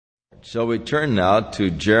Shall we turn now to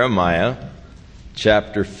Jeremiah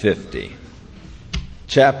chapter 50.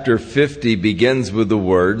 Chapter 50 begins with the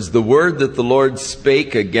words, "The word that the Lord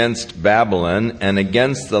spake against Babylon and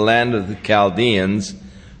against the land of the Chaldeans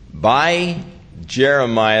by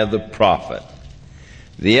Jeremiah the prophet."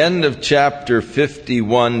 The end of chapter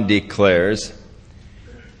 51 declares,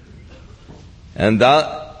 "And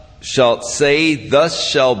thou shalt say, Thus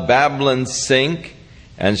shall Babylon sink,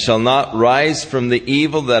 and shall not rise from the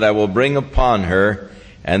evil that I will bring upon her,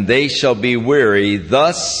 and they shall be weary.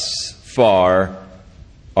 Thus far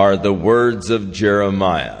are the words of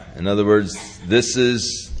Jeremiah." In other words, this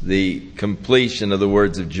is the completion of the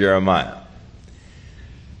words of Jeremiah.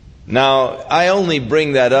 Now, I only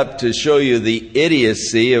bring that up to show you the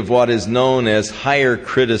idiocy of what is known as higher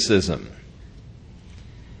criticism.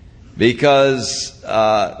 Because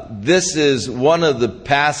this is one of the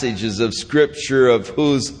passages of Scripture of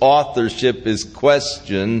whose authorship is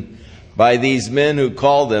questioned by these men who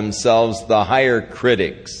call themselves the higher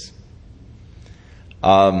critics.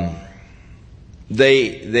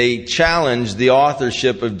 They challenge the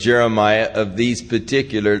authorship of Jeremiah of these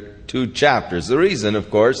particular two chapters. The reason, of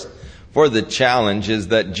course, for the challenge is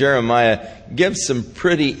that Jeremiah gives some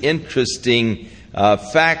pretty interesting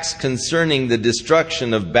facts concerning the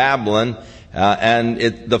destruction of Babylon and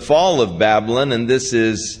the fall of Babylon, and this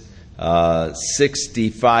is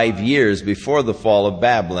 65 years before the fall of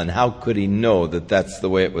Babylon. How could he know that that's the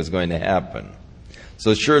way it was going to happen?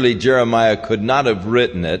 So surely Jeremiah could not have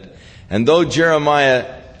written it. And though Jeremiah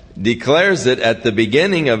declares it at the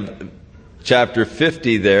beginning of chapter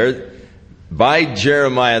 50 there, by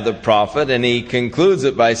Jeremiah the prophet, and he concludes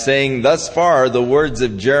it by saying, "Thus far are the words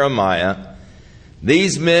of Jeremiah,"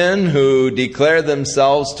 these men who declare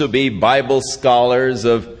themselves to be Bible scholars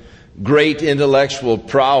of great intellectual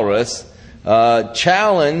prowess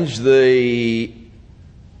challenge the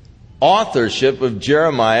authorship of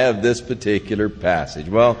Jeremiah of this particular passage.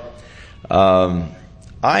 Well,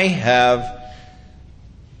 I have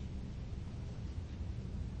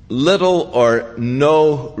little or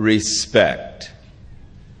no respect,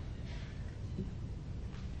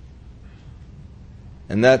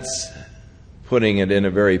 and that's putting it in a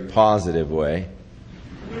very positive way,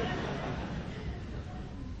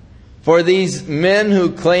 for these men who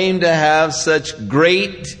claim to have such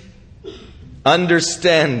great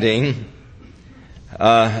understanding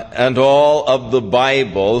and all of the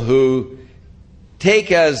Bible, who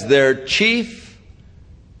take as their chief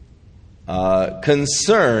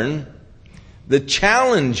concern the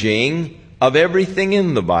challenging of everything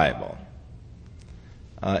in the Bible.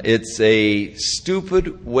 It's a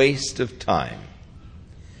stupid waste of time.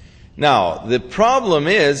 Now, the problem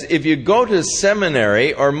is, if you go to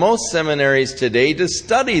seminary, or most seminaries today, to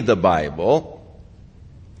study the Bible,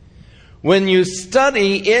 when you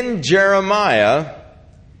study in Jeremiah,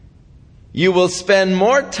 you will spend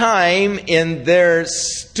more time in their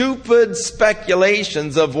stupid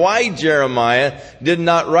speculations of why Jeremiah did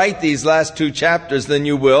not write these last two chapters than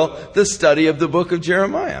you will the study of the book of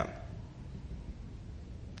Jeremiah.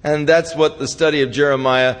 And that's what the study of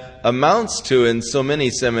Jeremiah amounts to in so many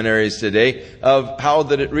seminaries today, of how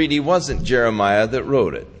that it really wasn't Jeremiah that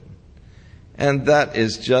wrote it. And that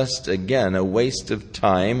is just, again, a waste of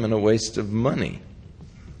time and a waste of money.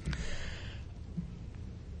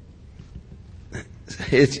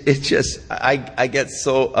 It's just, I get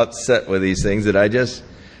so upset with these things that I just,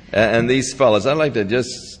 and these fellas, I like to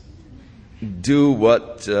just do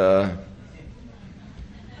what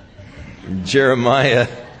Jeremiah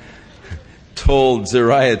told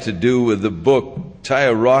Zariah to do with the book. Tie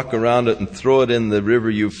a rock around it and throw it in the river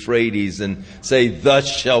Euphrates and say, "Thus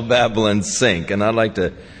shall Babylon sink." And I like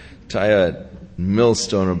to tie a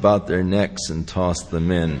millstone about their necks and toss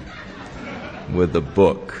them in with the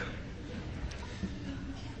book.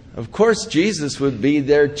 Of course, Jesus would be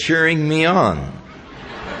there cheering me on.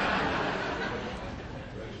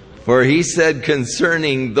 For he said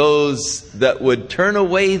concerning those that would turn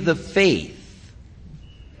away the faith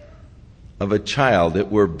of a child,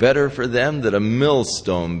 it were better for them that a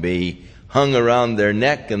millstone be hung around their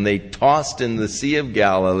neck and they tossed in the Sea of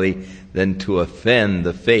Galilee than to offend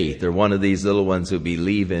the faith, or one of these little ones who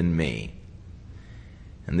believe in me.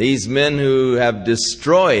 And these men who have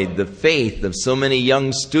destroyed the faith of so many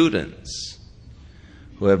young students,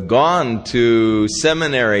 who have gone to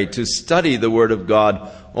seminary to study the Word of God,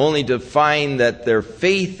 only to find that their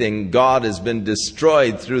faith in God has been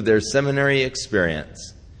destroyed through their seminary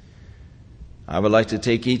experience. I would like to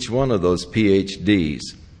take each one of those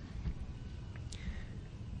PhDs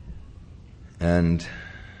and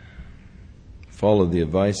follow the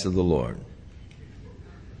advice of the Lord.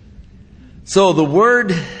 So the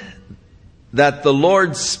word that the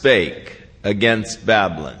Lord spake against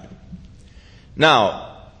Babylon. Now,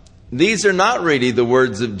 these are not really the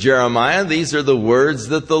words of Jeremiah. These are the words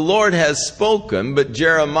that the Lord has spoken, but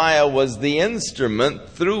Jeremiah was the instrument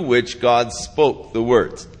through which God spoke the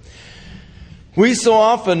words. We so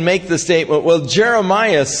often make the statement, well,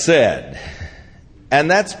 Jeremiah said, and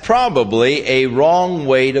that's probably a wrong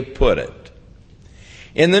way to put it.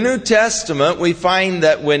 In the New Testament, we find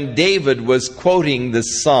that when David was quoting the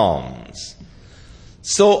Psalms,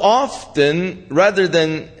 so often, rather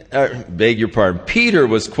than, Peter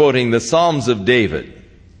was quoting the Psalms of David.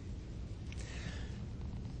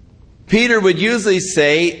 Peter would usually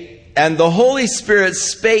say, and the Holy Spirit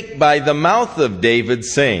spake by the mouth of David,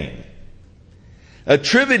 saying,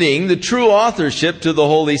 attributing the true authorship to the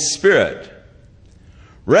Holy Spirit,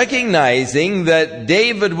 recognizing that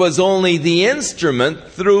David was only the instrument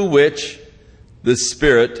through which the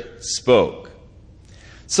Spirit spoke.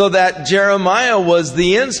 So that Jeremiah was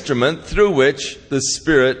the instrument through which the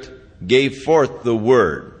Spirit gave forth the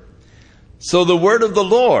Word. So the Word of the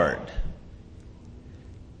Lord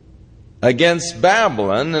against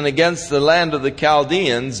Babylon and against the land of the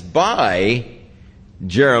Chaldeans by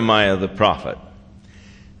Jeremiah the prophet.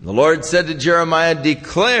 The Lord said to Jeremiah,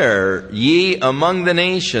 declare ye among the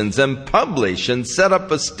nations, and publish and set up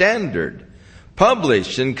a standard.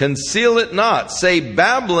 Publish and conceal it not. Say,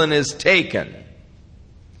 Babylon is taken.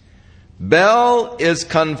 Bel is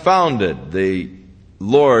confounded. The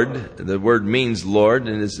Lord, the word means Lord,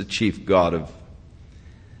 and is the chief god of.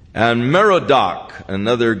 And Merodach,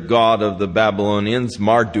 another god of the Babylonians,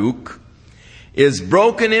 Marduk, is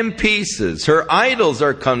broken in pieces. Her idols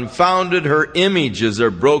are confounded. Her images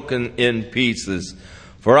are broken in pieces.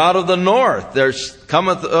 For out of the north there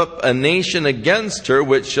cometh up a nation against her,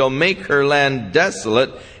 which shall make her land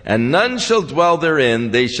desolate, and none shall dwell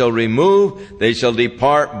therein. They shall remove, they shall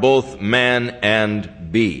depart, both man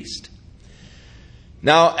and beast.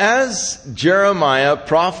 Now, as Jeremiah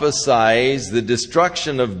prophesies the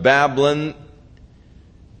destruction of Babylon,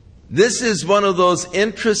 this is one of those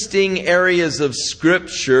interesting areas of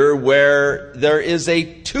Scripture where there is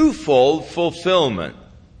a twofold fulfillment.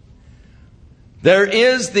 There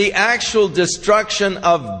is the actual destruction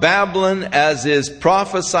of Babylon as is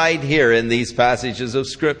prophesied here in these passages of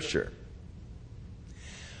Scripture.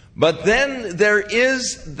 But then there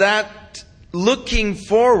is that looking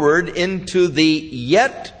forward into the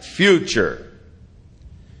yet future.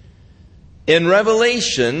 In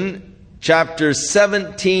Revelation chapters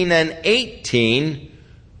 17 and 18,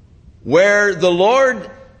 where the Lord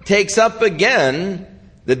takes up again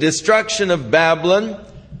the destruction of Babylon,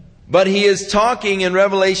 but he is talking in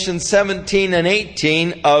Revelation 17 and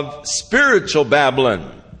 18 of spiritual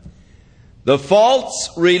Babylon, the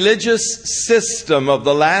false religious system of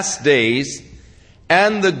the last days,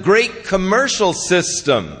 and the great commercial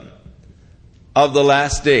system of the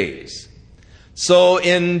last days. So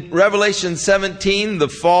in Revelation 17, the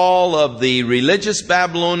fall of the religious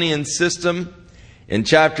Babylonian system. In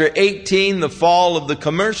chapter 18, the fall of the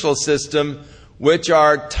commercial system, which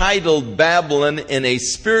are titled Babylon in a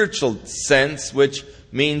spiritual sense, which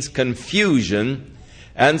means confusion.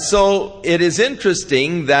 And so it is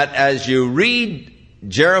interesting that as you read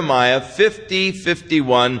Jeremiah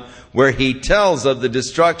 50:51, where he tells of the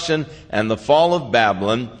destruction and the fall of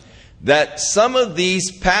Babylon, that some of these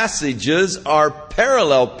passages are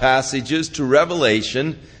parallel passages to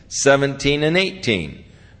Revelation 17 and 18.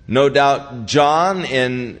 No doubt John,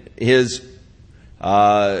 in his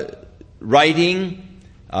writing,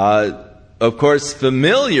 of course,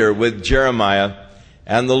 familiar with Jeremiah,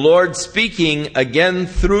 and the Lord speaking again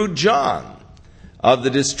through John of the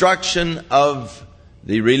destruction of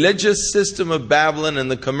the religious system of Babylon and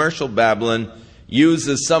the commercial Babylon,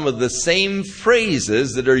 uses some of the same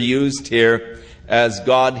phrases that are used here as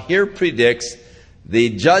God here predicts the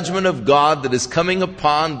judgment of God that is coming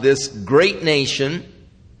upon this great nation,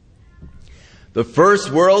 the first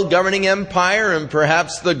world governing empire, and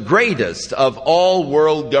perhaps the greatest of all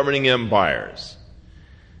world governing empires.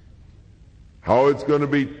 How it's going to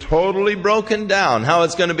be totally broken down, how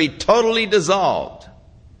it's going to be totally dissolved.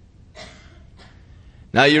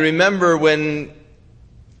 Now you remember when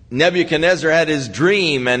Nebuchadnezzar had his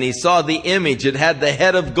dream and he saw the image, it had the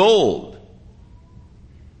head of gold.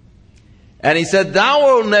 And he said, thou,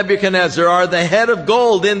 O Nebuchadnezzar, are the head of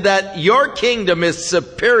gold, in that your kingdom is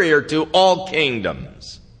superior to all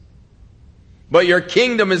kingdoms. But your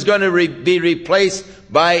kingdom is going to be replaced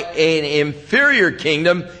by an inferior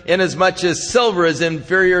kingdom, inasmuch as silver is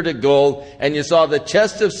inferior to gold. And you saw the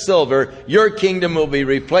chest of silver, your kingdom will be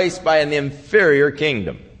replaced by an inferior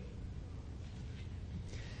kingdom.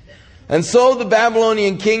 And so the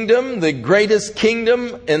Babylonian kingdom, the greatest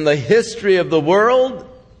kingdom in the history of the world,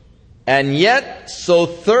 and yet so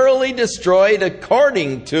thoroughly destroyed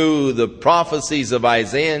according to the prophecies of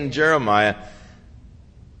Isaiah and Jeremiah,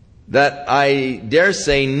 that I dare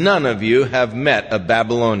say none of you have met a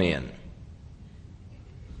Babylonian.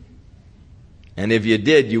 And if you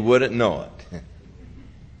did, you wouldn't know it.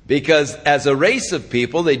 Because as a race of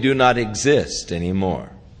people, they do not exist anymore.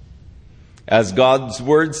 As God's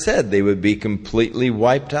word said, they would be completely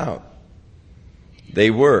wiped out. They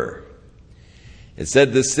were. It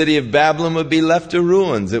said the city of Babylon would be left to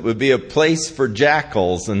ruins. It would be a place for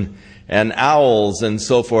jackals and owls and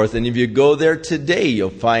so forth. And if you go there today, you'll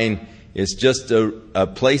find it's just a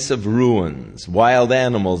place of ruins. Wild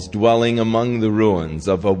animals dwelling among the ruins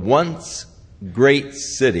of a once great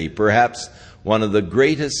city, perhaps one of the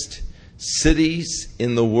greatest cities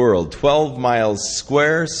in the world, 12 miles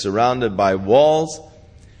square, surrounded by walls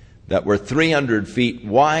that were 300 feet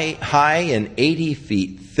high and 80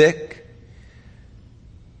 feet thick,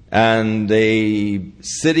 and a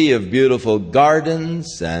city of beautiful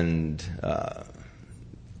gardens and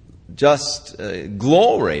just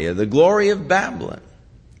glory, the glory of Babylon.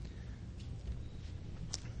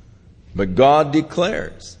 But God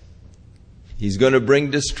declares He's going to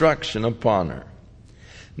bring destruction upon her.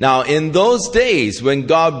 Now, in those days, when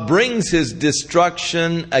God brings His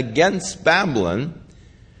destruction against Babylon,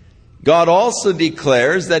 God also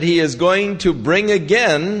declares that He is going to bring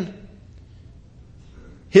again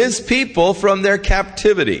His people from their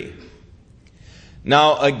captivity.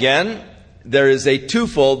 Now, again, there is a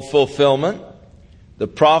twofold fulfillment. The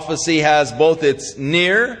prophecy has both its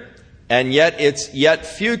near and yet its yet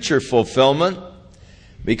future fulfillment.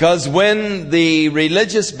 Because when the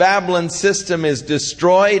religious Babylon system is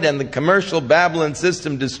destroyed and the commercial Babylon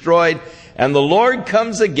system destroyed and the Lord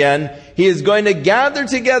comes again, He is going to gather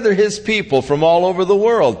together His people from all over the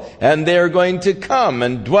world, and they are going to come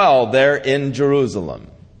and dwell there in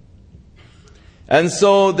Jerusalem. And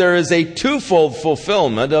so there is a twofold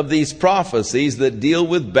fulfillment of these prophecies that deal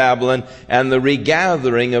with Babylon and the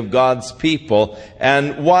regathering of God's people.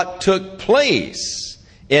 And what took place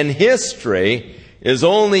in history is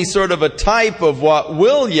only sort of a type of what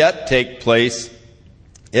will yet take place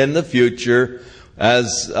in the future,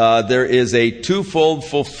 as there is a twofold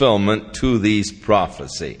fulfillment to these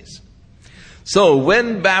prophecies. So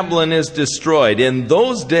when Babylon is destroyed, in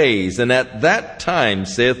those days and at that time,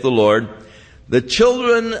 saith the Lord, the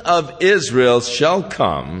children of Israel shall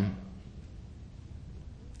come,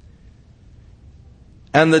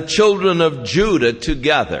 and the children of Judah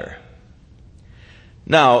together.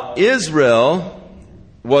 Now, Israel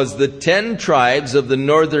was the 10 tribes of the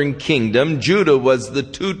northern kingdom. Judah was the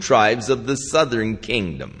 2 tribes of the southern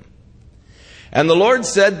kingdom. And the Lord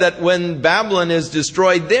said that when Babylon is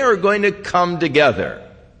destroyed, they are going to come together.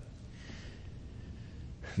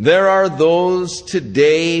 There are those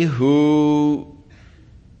today who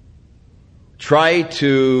try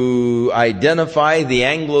to identify the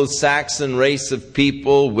Anglo-Saxon race of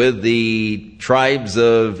people with the tribes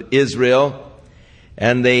of Israel.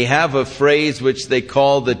 And they have a phrase which they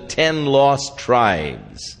call the 10 lost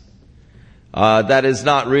tribes. That is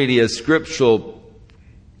not really a scriptural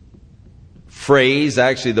phrase.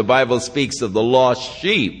 Actually, the Bible speaks of the lost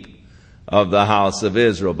sheep of the house of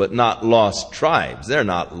Israel, but not lost tribes. They're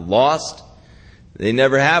not lost. They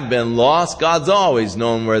never have been lost. God's always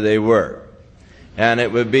known where they were. And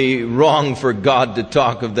it would be wrong for God to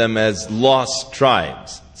talk of them as lost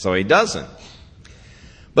tribes. So He doesn't.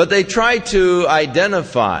 But they try to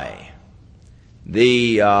identify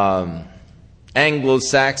the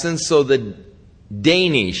Anglo-Saxons, so the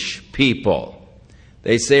Danish people,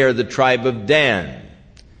 they say, are the tribe of Dan,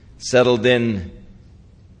 settled in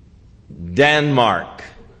Denmark.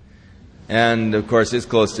 And of course it's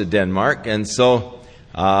close to Denmark. And so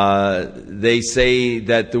they say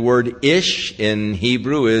that the word ish in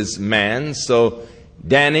Hebrew is man. So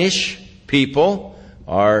Danish people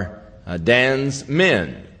are Dan's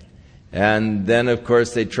men. And then, of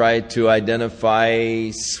course, they tried to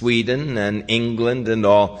identify Sweden and England and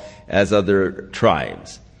all as other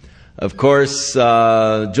tribes. Of course,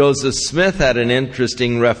 Joseph Smith had an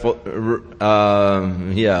interesting whatever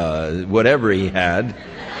he had.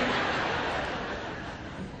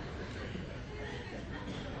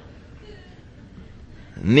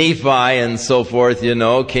 Nephi and so forth,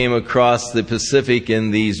 came across the Pacific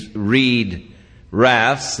in these reed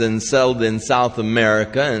rafts and settled in South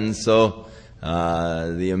America, and so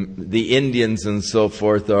the Indians and so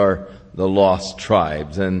forth are the lost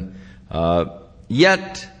tribes. And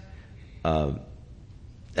yet,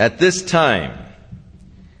 at this time,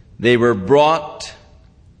 they were brought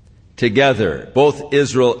together, both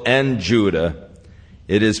Israel and Judah.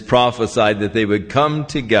 It is prophesied that they would come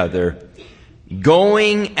together.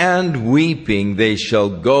 Going and weeping, they shall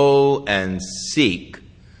go and seek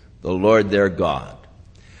the Lord their God.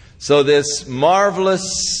 So this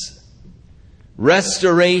marvelous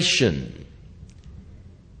restoration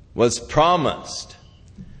was promised,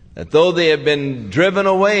 that though they had been driven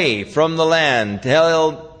away from the land,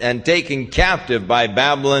 held and taken captive by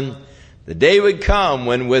Babylon, the day would come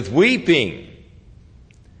when with weeping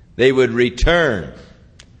they would return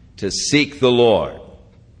to seek the Lord.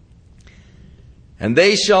 And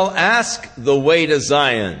they shall ask the way to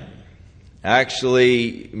Zion.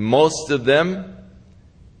 Actually, most of them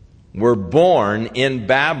were born in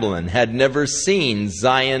Babylon, had never seen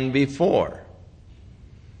Zion before.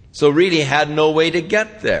 So really had no way to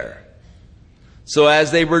get there. So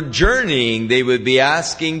as they were journeying, they would be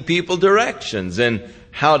asking people directions and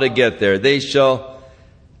how to get there. They shall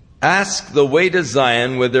ask the way to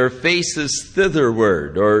Zion with their faces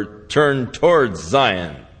thitherward, or turned towards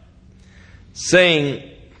Zion, saying,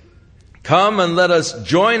 "Come and let us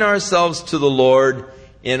join ourselves to the Lord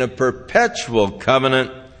in a perpetual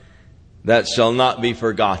covenant that shall not be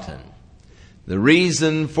forgotten." The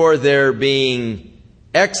reason for their being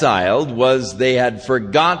exiled was they had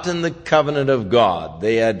forgotten the covenant of God.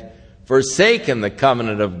 They had forsaken the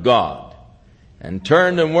covenant of God and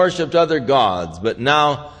turned and worshipped other gods. But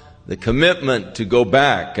now the commitment to go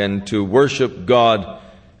back and to worship God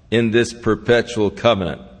in this perpetual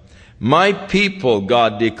covenant. My people,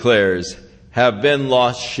 God declares, have been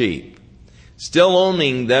lost sheep, still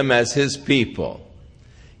owning them as His people.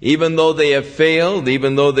 Even though they have failed,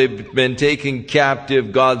 even though they've been taken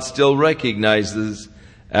captive, God still recognizes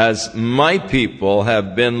as my people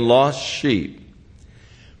have been lost sheep.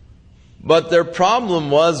 But their problem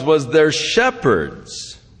was their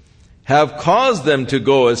shepherds have caused them to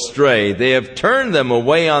go astray. They have turned them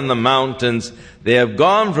away on the mountains. They have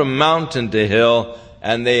gone from mountain to hill,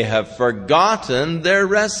 and they have forgotten their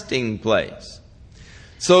resting place.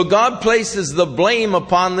 So God places the blame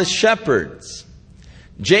upon the shepherds.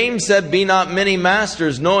 James said, "Be not many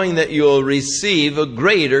masters, knowing that you will receive a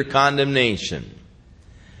greater condemnation."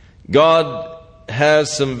 God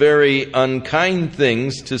has some very unkind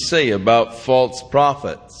things to say about false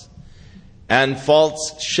prophets and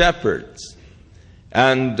false shepherds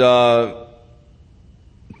and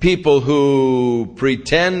people who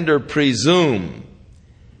pretend or presume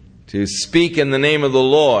to speak in the name of the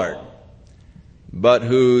Lord, but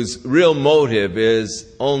whose real motive is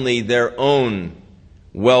only their own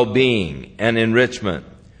well-being and enrichment,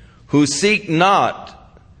 who seek not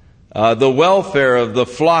the welfare of the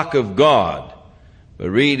flock of God, but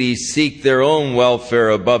really seek their own welfare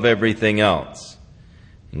above everything else.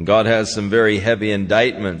 And God has some very heavy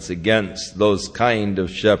indictments against those kind of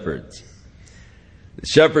shepherds. The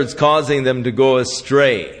shepherds causing them to go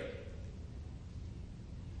astray,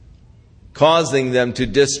 causing them to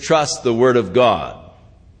distrust the Word of God,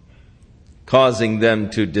 causing them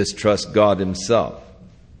to distrust God Himself.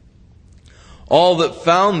 All that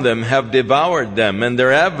found them have devoured them, and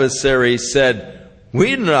their adversaries said,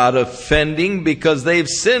 "We're not offending because they've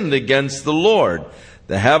sinned against the Lord,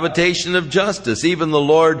 the habitation of justice, even the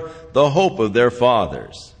Lord, the hope of their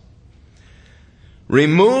fathers."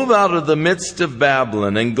 Remove out of the midst of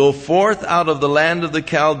Babylon, and go forth out of the land of the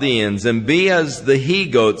Chaldeans, and be as the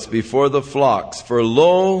he-goats before the flocks. For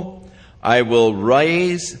lo, I will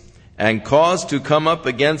rise and cause to come up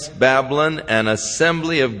against Babylon an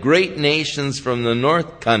assembly of great nations from the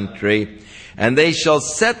north country, and they shall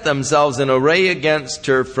set themselves in array against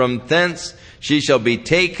her. From thence she shall be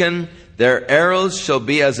taken. Their arrows shall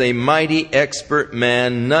be as a mighty expert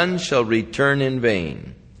man. None shall return in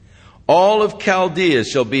vain. All of Chaldea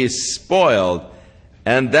shall be spoiled,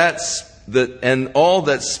 and all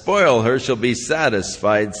that spoil her shall be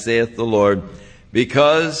satisfied, saith the Lord,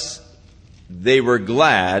 because they were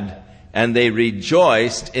glad and they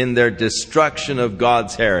rejoiced in their destruction of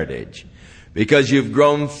God's heritage, because you've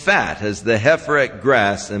grown fat as the heifer at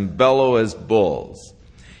grass and bellow as bulls.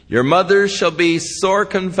 Your mother shall be sore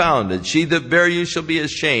confounded. She that bare you shall be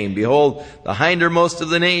ashamed. Behold, the hindermost of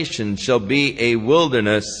the nations shall be a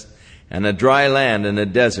wilderness and a dry land and a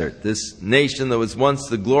desert. This nation that was once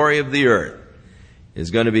the glory of the earth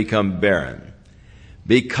is going to become barren.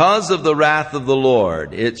 Because of the wrath of the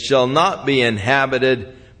Lord, it shall not be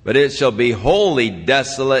inhabited, but it shall be wholly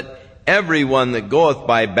desolate. Every one that goeth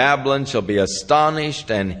by Babylon shall be astonished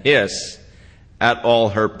and hiss at all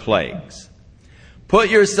her plagues. Put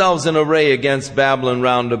yourselves in array against Babylon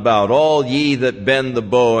round about, all ye that bend the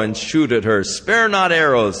bow, and shoot at her. Spare not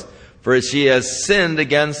arrows, for she has sinned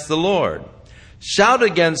against the Lord. Shout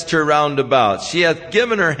against her round about. She hath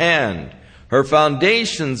given her hand. Her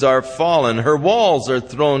foundations are fallen. Her walls are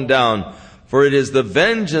thrown down. For it is the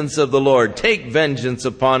vengeance of the Lord. Take vengeance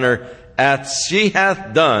upon her. As she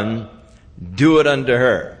hath done, do it unto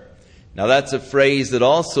her. Now that's a phrase that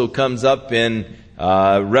also comes up in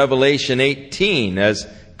Revelation 18 as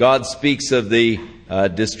God speaks of the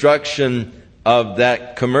destruction of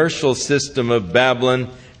that commercial system of Babylon.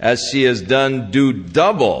 As she has done, do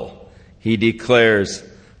double, he declares,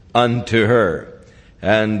 unto her.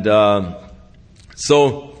 And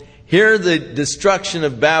so here the destruction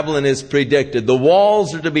of Babylon is predicted. The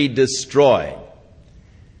walls are to be destroyed.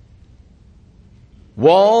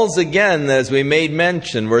 Walls, again, as we made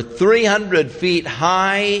mention, were 300 feet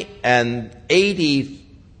high and 80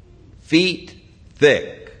 feet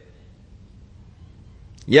thick.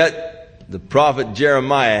 Yet the prophet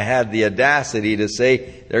Jeremiah had the audacity to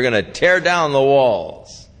say they're going to tear down the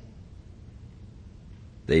walls.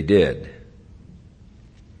 They did.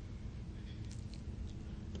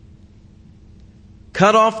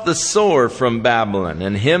 Cut off the sower from Babylon,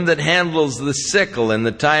 and him that handles the sickle in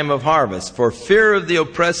the time of harvest. For fear of the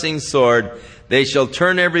oppressing sword, they shall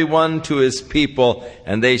turn every one to his people,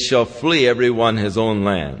 and they shall flee every one his own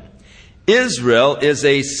land. Israel is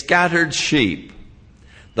a scattered sheep.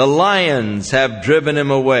 The lions have driven him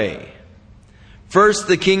away. First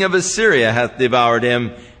the king of Assyria hath devoured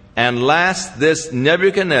him, and last this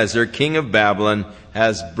Nebuchadnezzar, king of Babylon,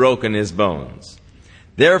 has broken his bones.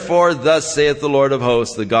 Therefore, thus saith the Lord of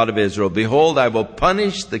hosts, the God of Israel, Behold, I will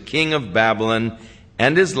punish the king of Babylon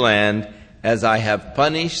and his land as I have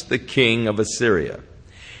punished the king of Assyria.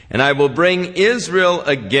 And I will bring Israel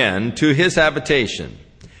again to his habitation.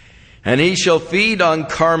 And he shall feed on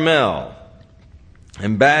Carmel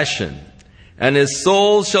and Bashan. And his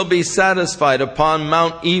soul shall be satisfied upon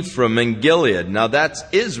Mount Ephraim and Gilead. Now that's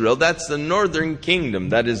Israel. That's the northern kingdom.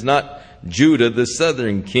 That is not Judah, the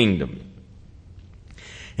southern kingdom.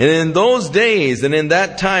 And in those days and in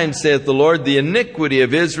that time, saith the Lord, the iniquity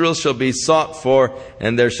of Israel shall be sought for,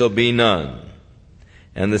 and there shall be none.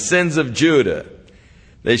 And the sins of Judah,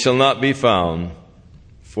 they shall not be found,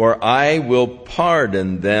 for I will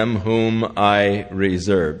pardon them whom I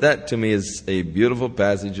reserve. That to me is a beautiful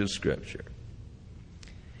passage of Scripture.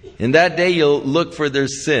 In that day you'll look for their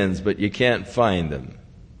sins, but you can't find them.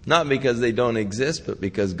 Not because they don't exist, but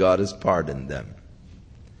because God has pardoned them.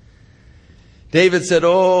 David said,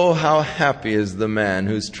 Oh, how happy is the man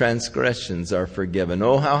whose transgressions are forgiven.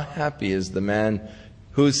 Oh, how happy is the man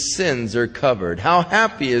whose sins are covered. How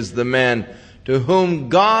happy is the man to whom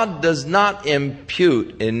God does not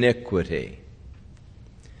impute iniquity.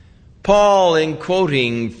 Paul, in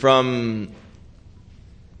quoting from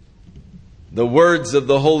the words of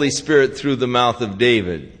the Holy Spirit through the mouth of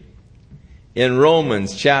David, in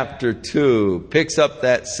Romans chapter 2, picks up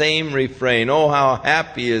that same refrain. Oh, how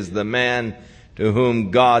happy is the man to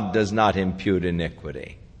whom God does not impute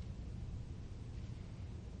iniquity.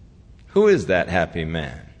 Who is that happy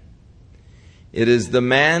man? It is the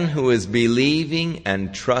man who is believing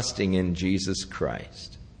and trusting in Jesus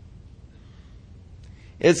Christ.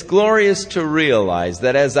 It's glorious to realize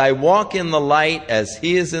that as I walk in the light as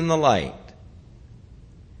He is in the light,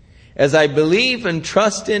 as I believe and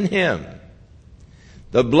trust in Him,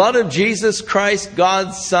 the blood of Jesus Christ,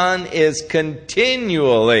 God's Son, is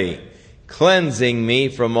continually cleansing me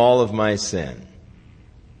from all of my sin.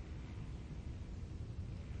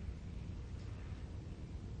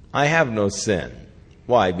 I have no sin.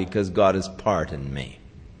 Why? Because God has pardoned me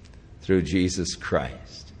through Jesus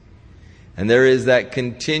Christ. And there is that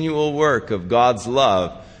continual work of God's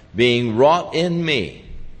love being wrought in me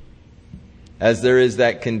as there is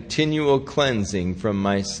that continual cleansing from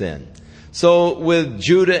my sin. So with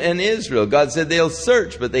Judah and Israel, God said they'll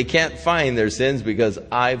search, but they can't find their sins because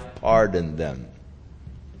I've pardoned them.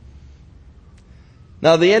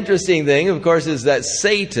 Now the interesting thing, of course, is that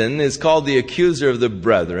Satan is called the accuser of the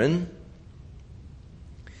brethren.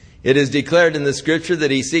 It is declared in the Scripture that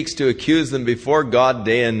he seeks to accuse them before God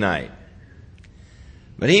day and night.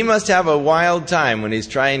 But he must have a wild time when he's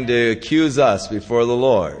trying to accuse us before the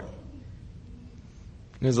Lord.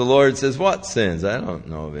 Because the Lord says, what sins? I don't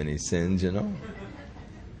know of any sins, you know.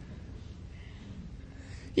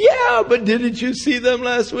 Yeah, but didn't you see them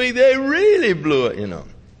last week? They really blew it, you know.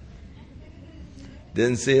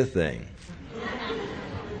 Didn't see a thing.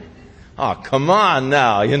 Oh, come on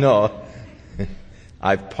now, you know.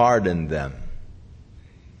 I've pardoned them.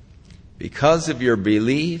 Because of your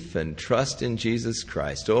belief and trust in Jesus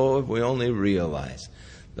Christ. Oh, if we only realize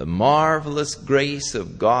the marvelous grace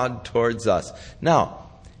of God towards us. Now,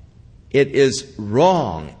 It is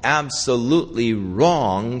wrong, absolutely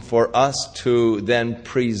wrong, for us to then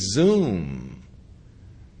presume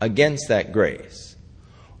against that grace,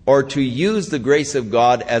 or to use the grace of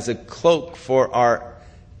God as a cloak for our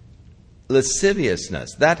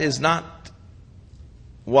lasciviousness. That is not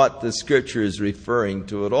what the Scripture is referring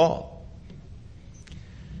to at all.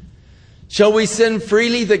 Shall we sin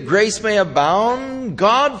freely that grace may abound?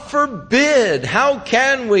 God forbid! How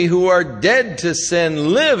can we who are dead to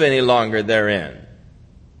sin live any longer therein?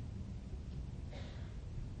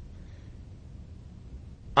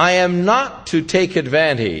 I am not to take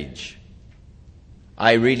advantage.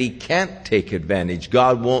 I really can't take advantage.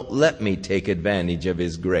 God won't let me take advantage of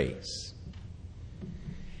His grace.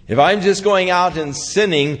 If I'm just going out and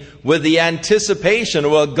sinning with the anticipation,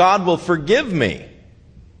 well, God will forgive me,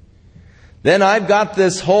 then I've got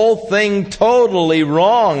this whole thing totally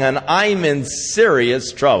wrong and I'm in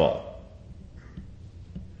serious trouble.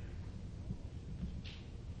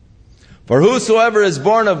 For whosoever is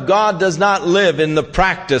born of God does not live in the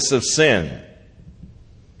practice of sin.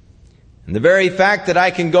 And the very fact that I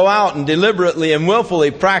can go out and deliberately and willfully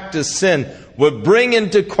practice sin would bring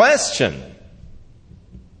into question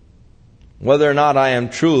whether or not I am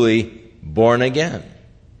truly born again.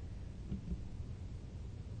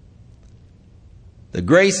 The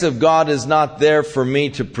grace of God is not there for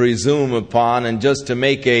me to presume upon and just to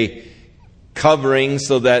make a covering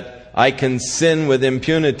so that I can sin with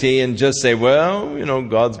impunity and just say, well,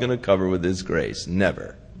 God's going to cover with His grace.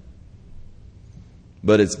 Never.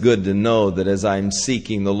 But it's good to know that as I'm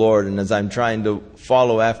seeking the Lord and as I'm trying to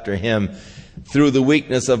follow after Him, through the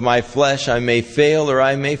weakness of my flesh, I may fail or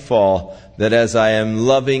I may fall, that as I am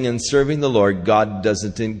loving and serving the Lord, God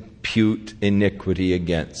doesn't impute iniquity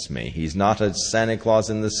against me. He's not a Santa Claus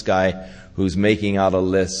in the sky who's making out a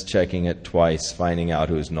list, checking it twice, finding out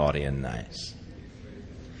who's naughty and nice.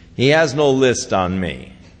 He has no list on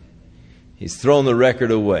me. He's thrown the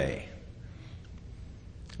record away.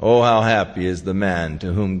 Oh, how happy is the man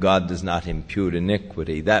to whom God does not impute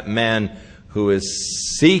iniquity. That man who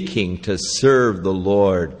is seeking to serve the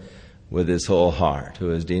Lord with his whole heart, who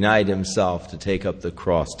has denied himself to take up the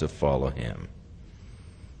cross to follow Him.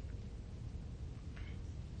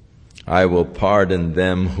 I will pardon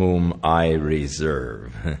them whom I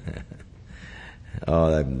reserve.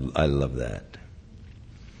 Oh, I love that.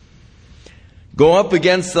 Go up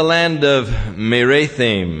against the land of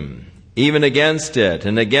Merathim, even against it,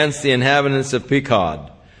 and against the inhabitants of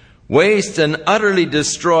Pekod. Waste and utterly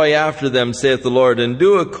destroy after them, saith the Lord, and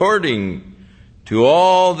do according to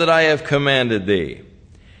all that I have commanded thee.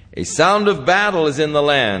 A sound of battle is in the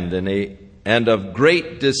land, and of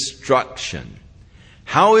great destruction.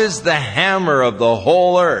 How is the hammer of the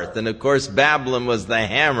whole earth? And of course, Babylon was the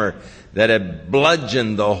hammer that had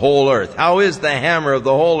bludgeoned the whole earth. How is the hammer of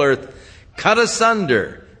the whole earth cut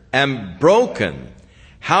asunder and broken?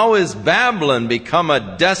 How is Babylon become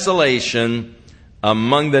a desolation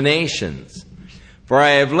among the nations? For I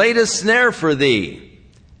have laid a snare for thee,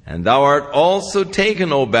 and thou art also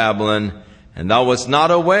taken, O Babylon, and thou wast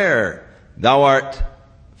not aware. Thou art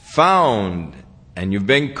found, and you've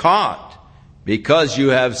been caught, because you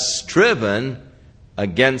have striven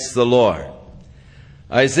against the Lord.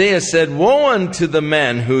 Isaiah said, woe unto the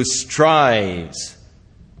man who strives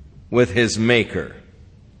with his Maker.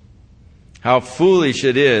 How foolish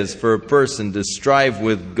it is for a person to strive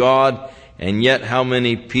with God, and yet how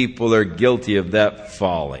many people are guilty of that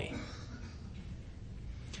folly.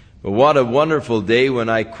 But what a wonderful day when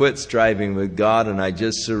I quit striving with God and I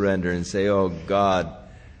just surrender and say, oh God,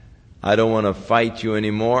 I don't want to fight you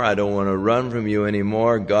anymore. I don't want to run from you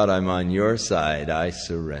anymore. God, I'm on your side. I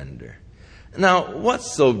surrender. Now,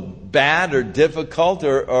 what's so bad or difficult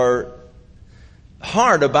or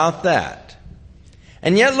hard about that?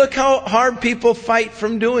 And yet look how hard people fight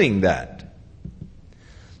from doing that.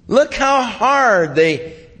 Look how hard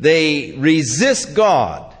they resist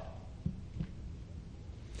God.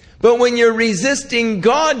 But when you're resisting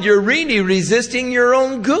God, you're really resisting your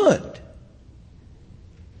own good.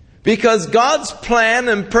 Because God's plan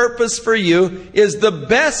and purpose for you is the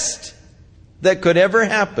best that could ever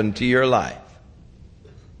happen to your life.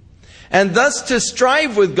 And thus to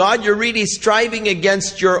strive with God, you're really striving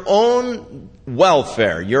against your own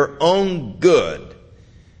welfare, your own good.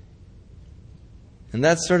 And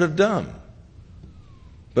that's sort of dumb.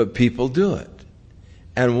 But people do it.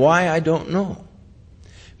 And why, I don't know.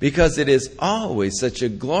 Because it is always such a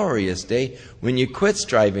glorious day when you quit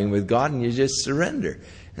striving with God and you just surrender.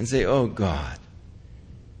 And say, oh God,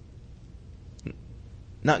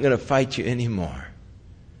 not going to fight you anymore.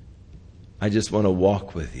 I just want to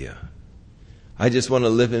walk with you. I just want to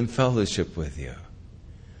live in fellowship with you.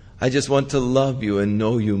 I just want to love you and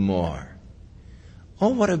know you more. Oh,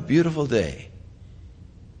 what a beautiful day.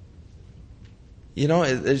 You know,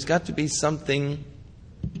 there's got to be something,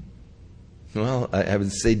 well, I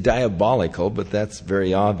would say diabolical, but that's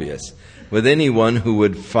very obvious, with anyone who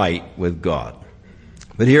would fight with God.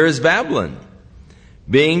 But here is Babylon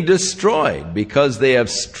being destroyed because they have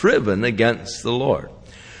striven against the Lord.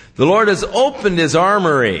 The Lord has opened His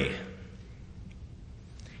armory.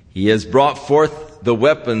 He has brought forth the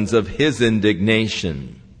weapons of His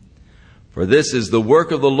indignation. For this is the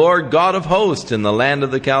work of the Lord God of hosts in the land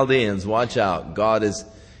of the Chaldeans. Watch out. God has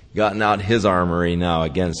gotten out His armory now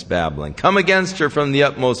against Babylon. Come against her from the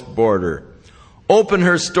utmost border. Open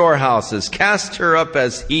her storehouses. Cast her up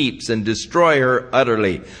as heaps and destroy her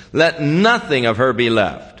utterly. Let nothing of her be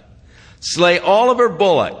left. Slay all of her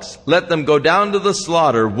bullocks. Let them go down to the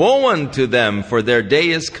slaughter. Woe unto them, for their day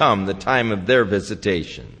is come, the time of their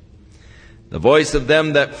visitation. The voice of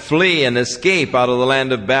them that flee and escape out of the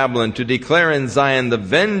land of Babylon, to declare in Zion the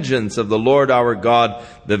vengeance of the Lord our God,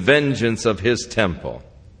 the vengeance of His temple.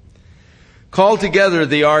 Call together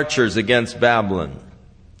the archers against Babylon.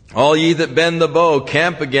 All ye that bend the bow,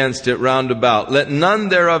 camp against it round about. Let none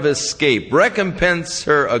thereof escape. Recompense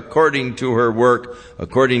her according to her work,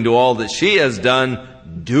 according to all that she has done.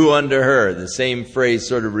 Do unto her. The same phrase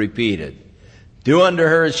sort of repeated. Do unto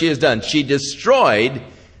her as she has done. She destroyed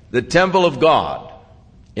the temple of God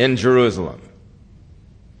in Jerusalem.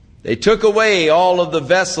 They took away all of the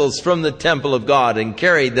vessels from the temple of God and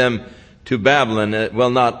carried them to Babylon. Well,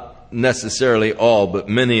 not necessarily all, but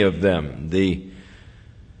many of them. The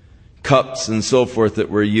cups and so forth that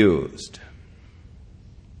were used.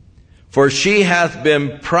 For she hath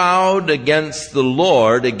been proud against the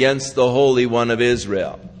Lord, against the Holy One of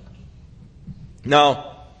Israel. Now,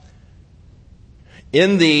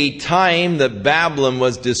 in the time that Babylon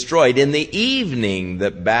was destroyed, in the evening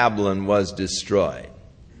that Babylon was destroyed,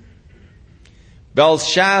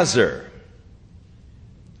 Belshazzar,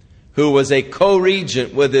 who was a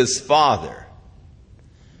co-regent with his father,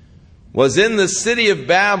 was in the city of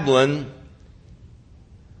Babylon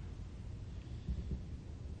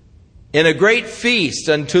in a great feast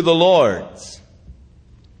unto the lords,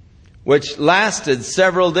 which lasted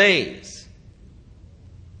several days.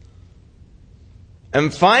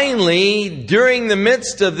 And finally, during the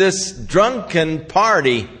midst of this drunken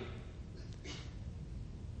party,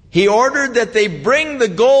 he ordered that they bring the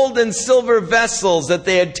gold and silver vessels that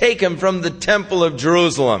they had taken from the temple of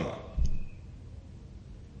Jerusalem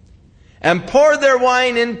and pour their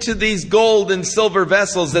wine into these gold and silver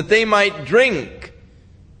vessels, that they might drink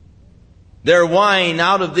their wine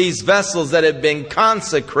out of these vessels that had been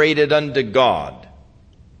consecrated unto God,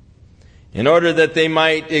 in order that they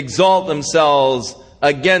might exalt themselves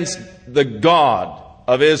against the God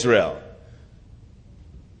of Israel.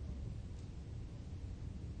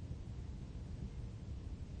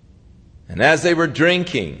 And as they were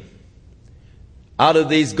drinking out of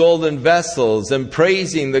these golden vessels and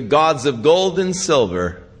praising the gods of gold and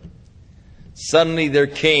silver, suddenly there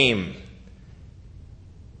came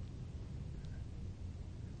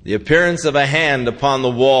the appearance of a hand upon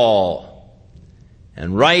the wall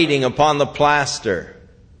and writing upon the plaster.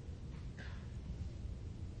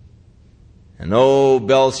 And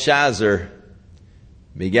Belshazzar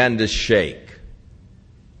began to shake.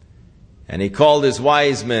 And he called his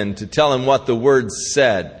wise men to tell him what the words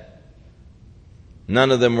said.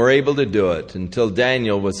 None of them were able to do it until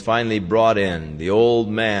Daniel was finally brought in, the old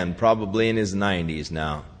man, probably in his 90s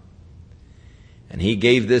now. And he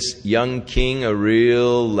gave this young king a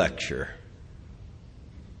real lecture.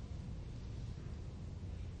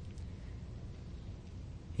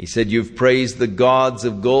 He said, "You've praised the gods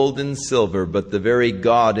of gold and silver, but the very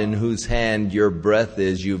God in whose hand your breath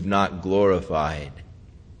is, you've not glorified.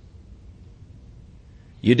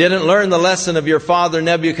 You didn't learn the lesson of your father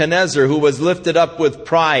Nebuchadnezzar, who was lifted up with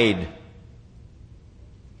pride,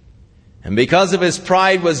 and because of his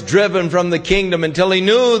pride was driven from the kingdom until he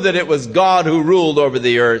knew that it was God who ruled over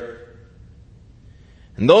the earth.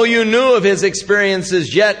 And though you knew of his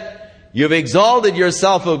experiences, yet you've exalted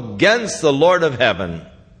yourself against the Lord of heaven.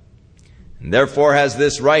 And therefore has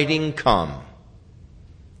this writing come.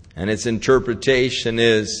 And its interpretation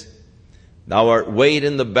is, thou art weighed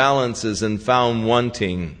in the balances and found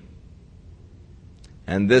wanting.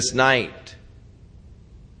 And this night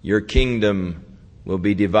your kingdom will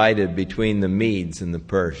be divided between the Medes and the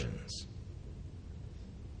Persians."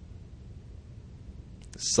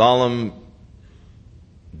 The solemn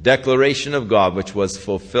declaration of God, which was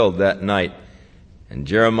fulfilled that night, and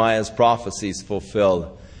Jeremiah's prophecies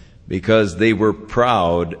fulfilled, because they were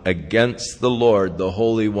proud against the Lord, the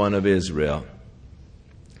Holy One of Israel.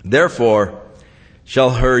 Therefore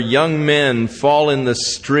shall her young men fall in the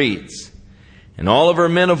streets, and all of her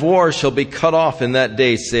men of war shall be cut off in that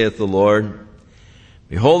day, saith the Lord.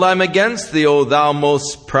 Behold, I am against thee, O thou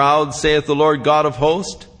most proud, saith the Lord God of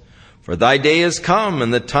hosts. For thy day is come,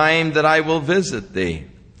 and the time that I will visit thee.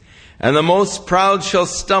 And the most proud shall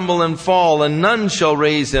stumble and fall, and none shall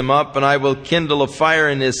raise him up, and I will kindle a fire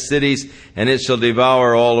in his cities, and it shall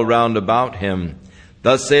devour all around about him.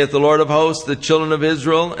 Thus saith the Lord of hosts, the children of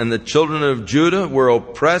Israel and the children of Judah were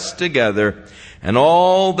oppressed together, and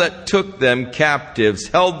all that took them captives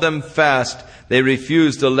held them fast. They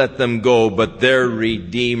refused to let them go, but their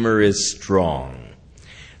Redeemer is strong.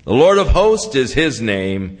 The Lord of hosts is his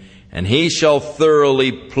name, and he shall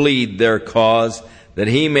thoroughly plead their cause, that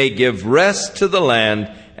he may give rest to the land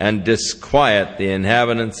and disquiet the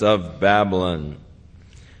inhabitants of Babylon.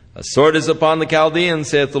 A sword is upon the Chaldeans,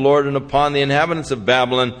 saith the Lord, and upon the inhabitants of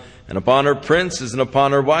Babylon, and upon her princes, and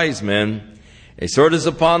upon her wise men. A sword is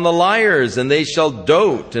upon the liars, and they shall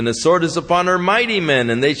dote. And a sword is upon her mighty men,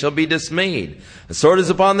 and they shall be dismayed. A sword is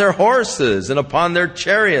upon their horses, and upon their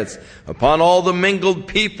chariots, upon all the mingled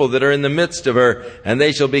people that are in the midst of her, and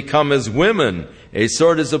they shall become as women. A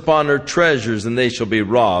sword is upon her treasures, and they shall be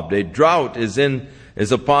robbed. A drought is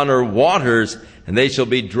upon her waters, and they shall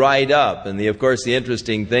be dried up. And of course, the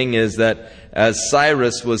interesting thing is that as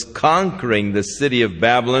Cyrus was conquering the city of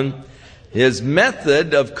Babylon, his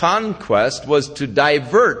method of conquest was to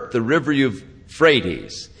divert the river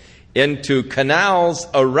Euphrates into canals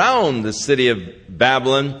around the city of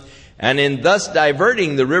Babylon. And in thus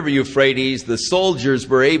diverting the river Euphrates, the soldiers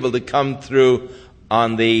were able to come through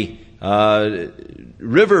on the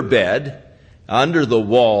riverbed under the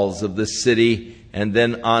walls of the city and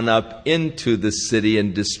then on up into the city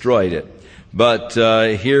and destroyed it. But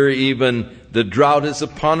here even the drought is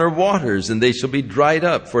upon her waters, and they shall be dried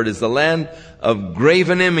up. For it is the land of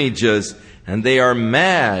graven images, and they are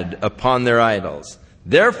mad upon their idols.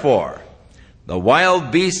 Therefore, the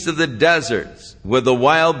wild beasts of the deserts with the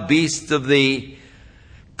wild beasts of the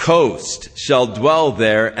coast shall dwell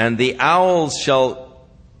there, and the owls shall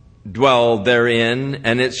dwell therein,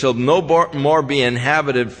 and it shall no more be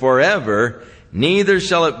inhabited forever, neither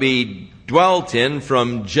shall it be dwelt in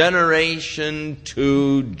from generation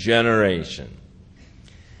to generation.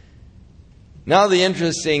 Now, the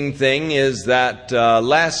interesting thing is that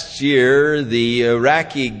last year the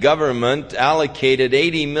Iraqi government allocated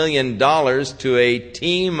 $80 million to a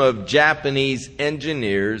team of Japanese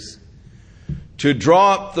engineers to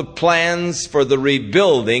draw up the plans for the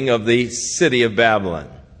rebuilding of the city of Babylon,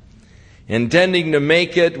 intending to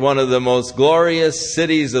make it one of the most glorious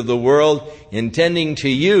cities of the world, intending to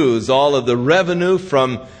use all of the revenue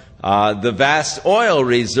from the vast oil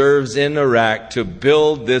reserves in Iraq to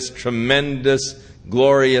build this tremendous,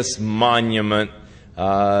 glorious monument,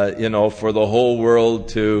 for the whole world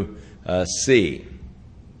to see.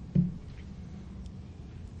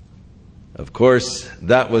 Of course,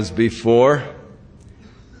 that was before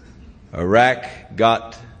Iraq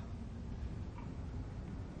got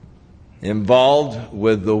involved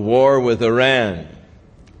with the war with Iran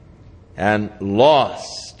and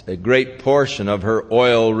lost a great portion of her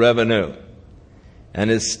oil revenue,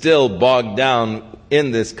 and is still bogged down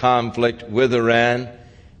in this conflict with Iran,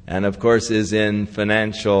 and of course is in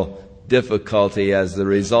financial difficulty as the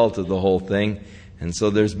result of the whole thing. And so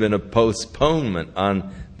there's been a postponement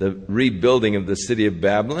on the rebuilding of the city of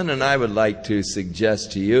Babylon, and I would like to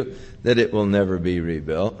suggest to you that it will never be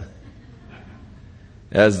rebuilt.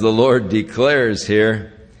 As the Lord declares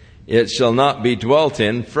here, it shall not be dwelt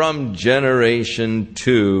in from generation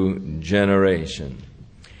to generation.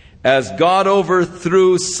 As God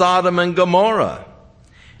overthrew Sodom and Gomorrah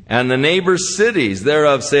and the neighbor cities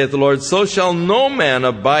thereof, saith the Lord, so shall no man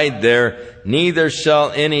abide there, neither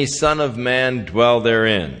shall any son of man dwell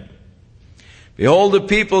therein. Behold, a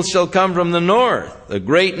people shall come from the north, a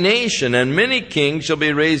great nation, and many kings shall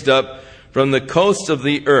be raised up from the coast of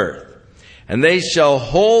the earth. And they shall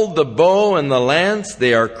hold the bow and the lance.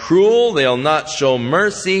 They are cruel. They'll not show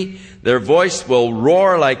mercy. Their voice will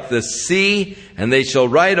roar like the sea. And they shall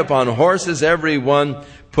ride upon horses, every one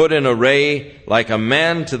put in array like a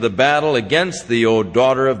man to the battle against thee, O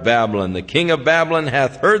daughter of Babylon. The king of Babylon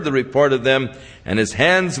hath heard the report of them, and his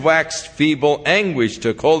hands waxed feeble. Anguish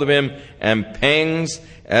took hold of him, and pangs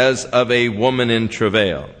as of a woman in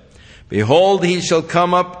travail. Behold, he shall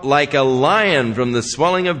come up like a lion from the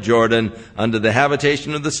swelling of Jordan unto the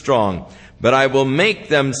habitation of the strong. But I will make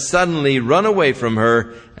them suddenly run away from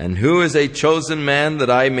her. And who is a chosen man that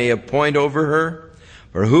I may appoint over her?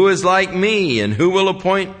 For who is like me, and who will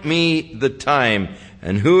appoint me the time?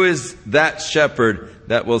 And who is that shepherd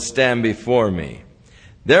that will stand before me?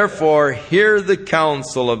 Therefore hear the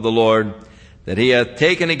counsel of the Lord, that he hath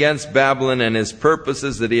taken against Babylon, and his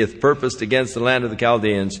purposes that he hath purposed against the land of the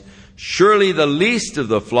Chaldeans. Surely the least of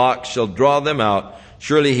the flock shall draw them out.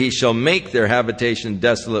 Surely he shall make their habitation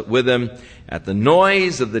desolate with them. At the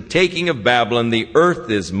noise of the taking of Babylon, the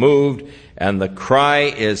earth is moved, and the cry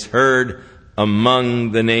is heard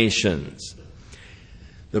among the nations.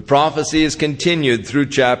 The prophecy is continued through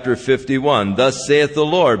chapter 51. Thus saith the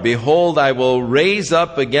Lord, Behold, I will raise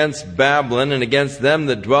up against Babylon and against them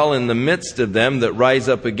that dwell in the midst of them that rise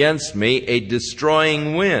up against me a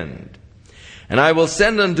destroying wind. And I will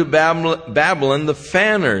send unto Babylon the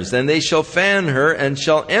fanners, and they shall fan her and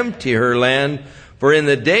shall empty her land. For in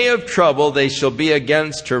the day of trouble they shall be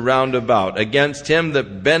against her round about. Against him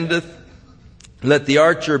that bendeth, let the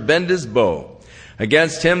archer bend his bow.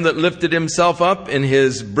 Against him that lifted himself up in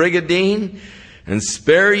his brigadine, and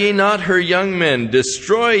spare ye not her young men,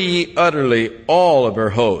 destroy ye utterly all of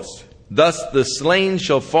her host. Thus the slain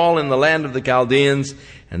shall fall in the land of the Chaldeans,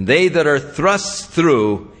 and they that are thrust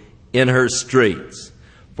through in her streets.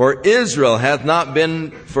 For Israel hath not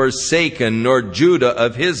been forsaken, nor Judah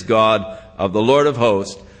of his God, of the Lord of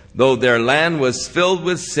hosts, though their land was filled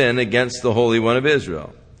with sin against the Holy One of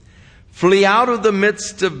Israel. Flee out of the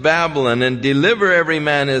midst of Babylon, and deliver every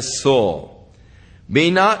man his soul.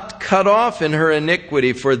 Be not cut off in her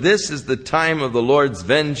iniquity, for this is the time of the Lord's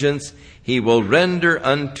vengeance. He will render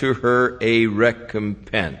unto her a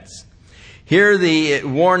recompense. Hear the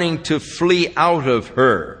warning to flee out of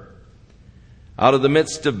her, out of the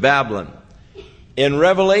midst of Babylon. In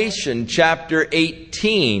Revelation chapter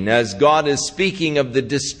 18, as God is speaking of the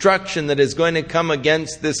destruction that is going to come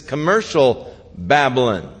against this commercial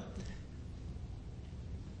Babylon,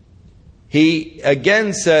 he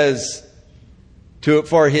again says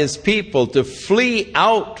for his people to flee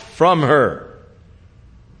out from her.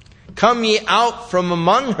 Come ye out from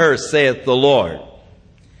among her, saith the Lord,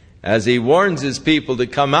 as he warns his people to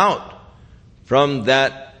come out from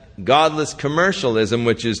that godless commercialism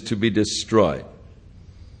which is to be destroyed.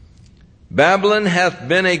 Babylon hath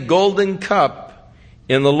been a golden cup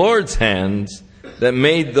in the Lord's hands that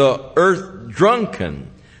made the earth drunken.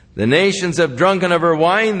 The nations have drunken of her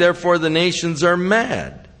wine, therefore the nations are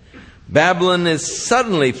mad. Babylon is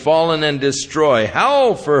suddenly fallen and destroyed.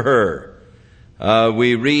 Howl for her.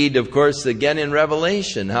 We read, of course, again in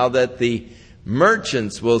Revelation, how that the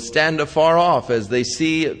merchants will stand afar off as they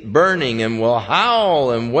see it burning, and will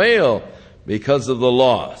howl and wail because of the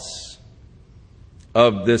loss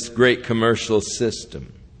of this great commercial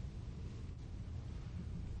system.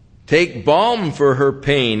 Take balm for her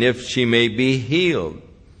pain, if she may be healed.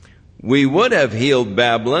 We would have healed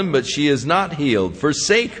Babylon, but she is not healed.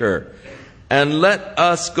 Forsake her, and let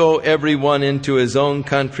us go every one into his own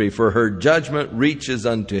country, for her judgment reaches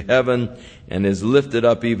unto heaven, and is lifted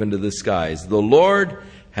up even to the skies. The Lord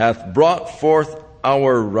hath brought forth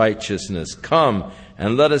our righteousness. Come,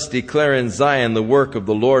 and let us declare in Zion the work of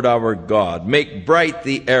the Lord our God. Make bright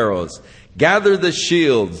the arrows. Gather the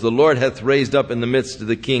shields. The Lord hath raised up in the midst of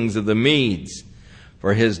the kings of the Medes,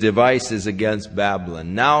 for his device is against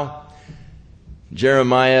Babylon. Now,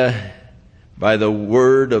 Jeremiah, by the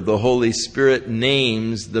word of the Holy Spirit,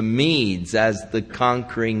 names the Medes as the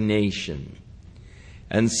conquering nation.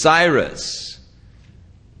 And Cyrus,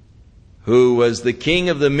 who was the king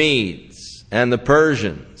of the Medes and the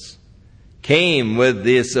Persians, came with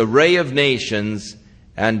this array of nations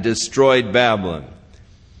and destroyed Babylon.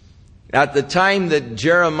 At the time that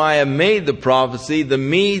Jeremiah made the prophecy, the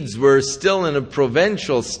Medes were still in a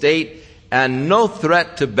provincial state and no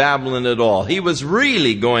threat to Babylon at all. He was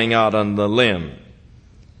really going out on the limb.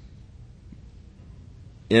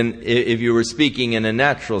 If you were speaking in a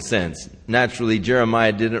natural sense. Naturally,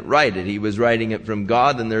 Jeremiah didn't write it. He was writing it from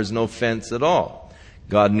God, and there's no fence at all.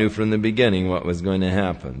 God knew from the beginning what was going to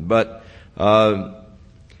happen. But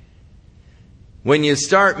when you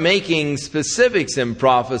start making specifics in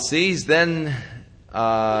prophecies, then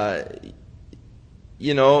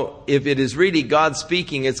if it is really God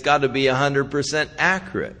speaking, it's got to be 100%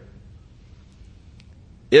 accurate.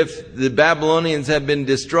 If the Babylonians have been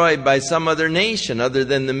destroyed by some other nation other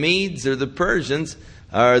than the Medes or the Persians,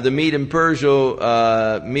 or the Medo-Persian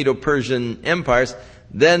empires,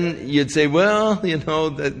 then you'd say, well,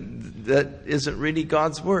 that isn't really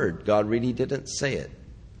God's word. God really didn't say it.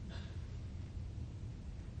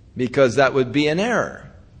 Because that would be an error.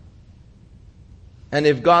 And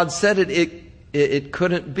if God said it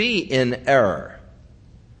couldn't be in error.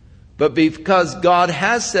 But because God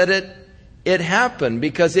has said it, it happened,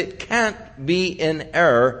 because it can't be in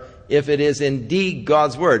error if it is indeed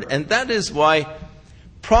God's word. And that is why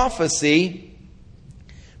prophecy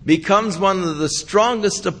becomes one of the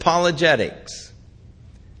strongest apologetics.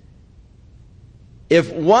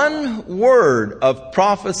 If one word of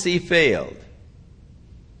prophecy failed,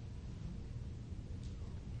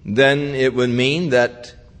 then it would mean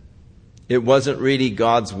that it wasn't really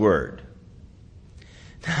God's word.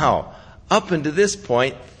 Now, up until this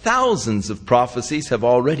point, thousands of prophecies have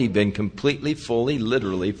already been completely, fully,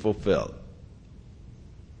 literally fulfilled.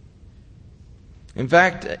 In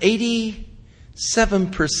fact,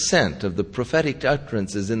 87% of the prophetic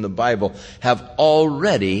utterances in the Bible have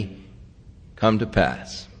already come to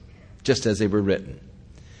pass, just as they were written.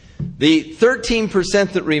 The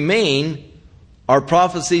 13% that remain are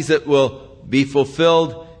prophecies that will be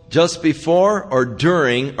fulfilled just before or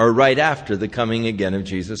during or right after the coming again of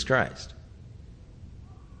Jesus Christ.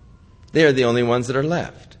 They are the only ones that are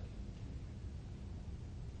left.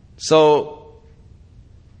 So,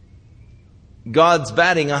 God's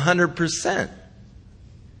batting 100%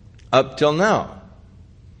 up till now.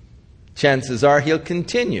 Chances are He'll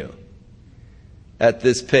continue at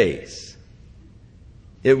this pace.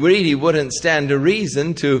 It really wouldn't stand to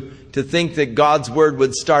reason to think that God's Word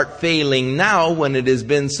would start failing now when it has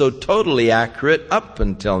been so totally accurate up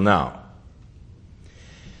until now.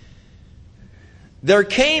 There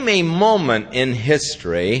came a moment in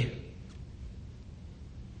history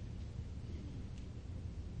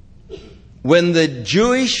when the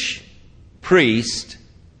Jewish priest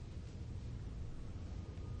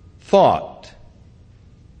thought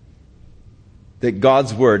that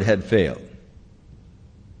God's Word had failed.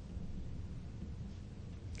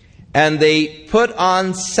 And they put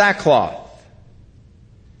on sackcloth,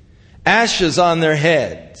 ashes on their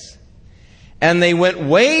heads, and they went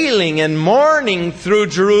wailing and mourning through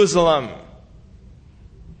Jerusalem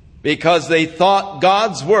because they thought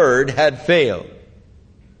God's Word had failed.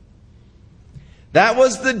 That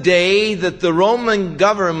was the day that the Roman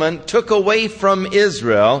government took away from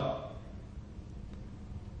Israel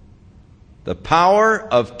the power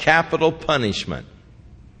of capital punishment.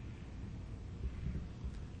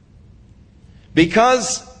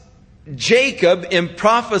 Because Jacob, in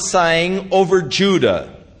prophesying over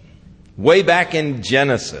Judah, way back in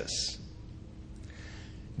Genesis,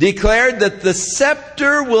 declared that the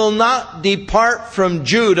scepter will not depart from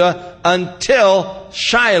Judah until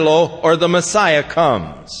Shiloh or the Messiah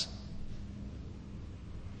comes.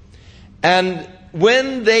 And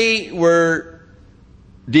when they were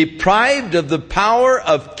deprived of the power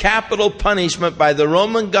of capital punishment by the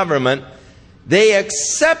Roman government, they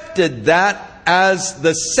accepted that as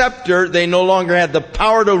the scepter. They no longer had the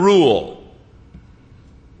power to rule.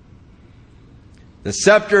 The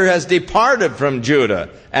scepter has departed from Judah,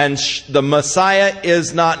 and the Messiah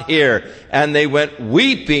is not here. And they went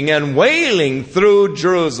weeping and wailing through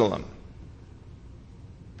Jerusalem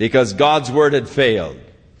because God's Word had failed.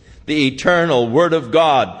 The eternal Word of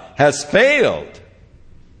God has failed.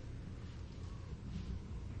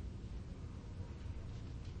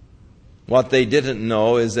 What they didn't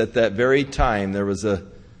know is at that very time there was a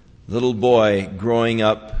little boy growing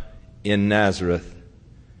up in Nazareth,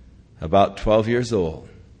 about 12 years old,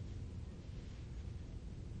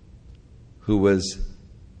 who was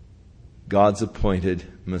God's appointed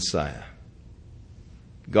Messiah.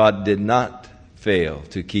 God did not fail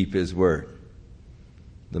to keep His word.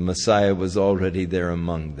 The Messiah was already there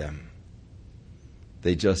among them.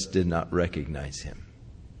 They just did not recognize Him.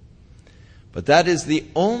 But that is the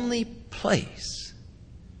only place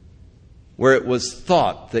where it was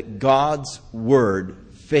thought that God's word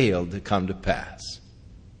failed to come to pass.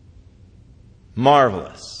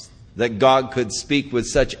 Marvelous that God could speak with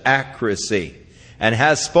such accuracy and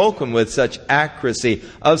has spoken with such accuracy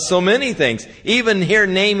of so many things, even here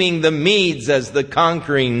naming the Medes as the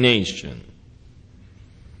conquering nation.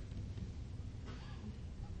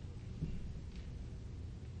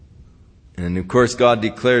 And of course God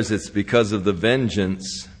declares it's because of the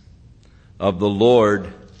vengeance of the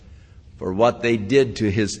Lord for what they did to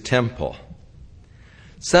His temple.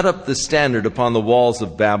 Set up the standard upon the walls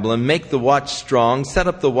of Babylon, make the watch strong, set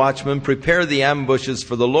up the watchmen, prepare the ambushes,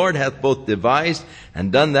 for the Lord hath both devised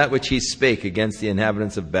and done that which He spake against the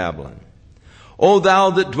inhabitants of Babylon. O thou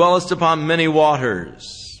that dwellest upon many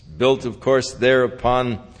waters, built of course there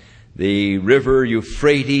upon the river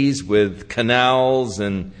Euphrates with canals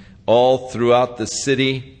and all throughout the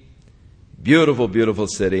city. Beautiful, beautiful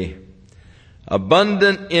city.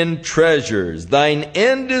 Abundant in treasures, thine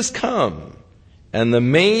end is come, and the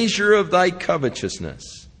measure of thy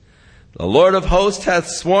covetousness. The Lord of hosts hath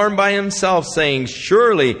sworn by Himself, saying,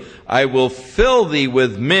 surely I will fill thee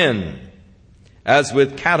with men, as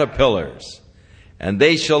with caterpillars, and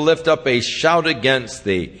they shall lift up a shout against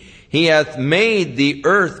thee. He hath made the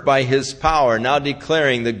earth by his power, now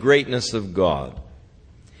declaring the greatness of God.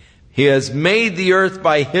 He has made the earth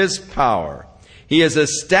by his power. He has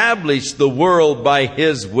established the world by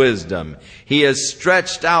his wisdom. He has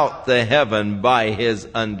stretched out the heaven by his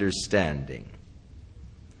understanding.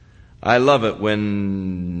 I love it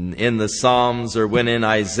when in the Psalms or when in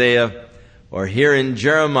Isaiah or here in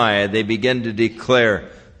Jeremiah they begin to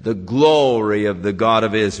declare the glory of the God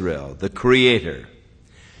of Israel, the Creator.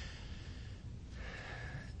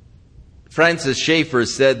 Francis Schaeffer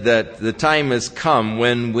said that the time has come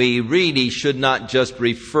when we really should not just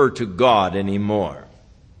refer to God anymore,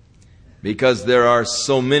 because there are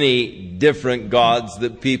so many different gods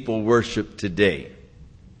that people worship today.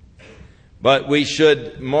 But we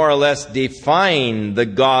should more or less define the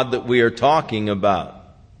God that we are talking about.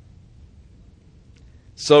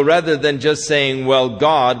 So rather than just saying, well,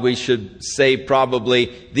 God, we should say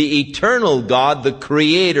probably the eternal God, the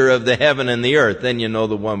creator of the heaven and the earth. Then you know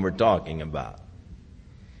the one we're talking about.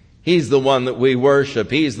 He's the one that we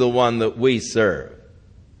worship. He's the one that we serve.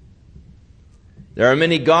 There are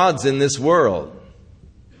many gods in this world.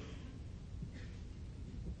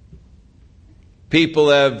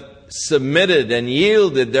 People have submitted and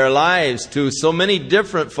yielded their lives to so many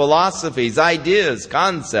different philosophies, ideas,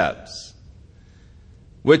 concepts,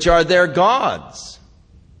 which are their gods.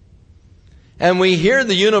 And we hear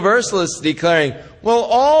the universalists declaring, well,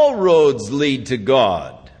 all roads lead to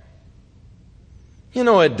God. You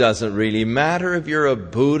know, it doesn't really matter if you're a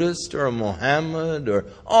Buddhist or a Mohammed, or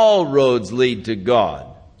all roads lead to God.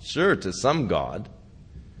 Sure, to some God.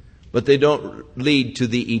 But they don't lead to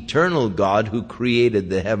the eternal God who created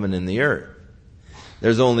the heaven and the earth.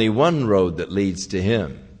 There's only one road that leads to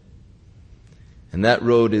Him. And that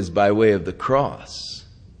road is by way of the cross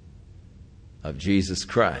of Jesus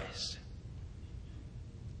Christ.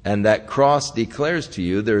 And that cross declares to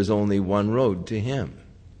you there is only one road to Him.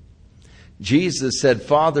 Jesus said,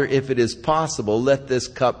 Father, if it is possible, let this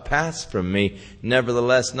cup pass from me.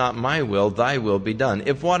 Nevertheless, not my will, thy will be done.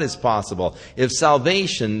 If what is possible? If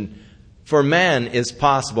salvation for man is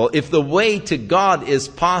possible, if the way to God is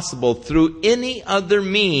possible through any other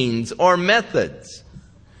means or methods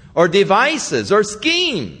or devices or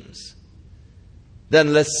schemes,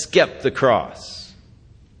 then let's skip the cross.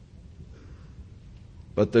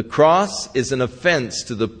 But the cross is an offense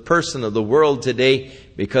to the person of the world today,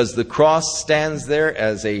 because the cross stands there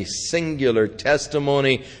as a singular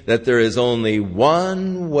testimony that there is only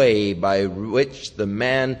one way by which a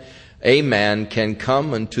man can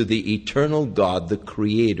come unto the eternal God, the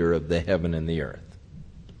creator of the heaven and the earth.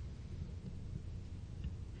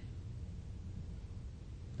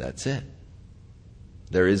 That's it.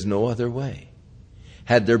 There is no other way.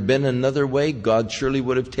 Had there been another way, God surely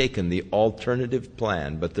would have taken the alternative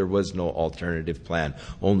plan, but there was no alternative plan.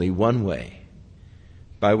 Only one way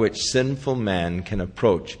by which sinful man can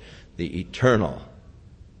approach the eternal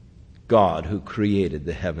God who created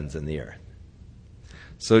the heavens and the earth.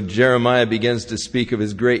 So Jeremiah begins to speak of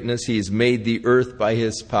His greatness. He's made the earth by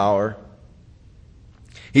His power.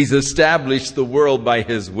 He's established the world by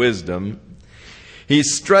His wisdom.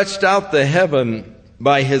 He's stretched out the heaven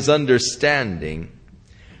by His understanding.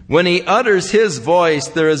 When He utters His voice,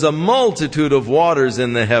 there is a multitude of waters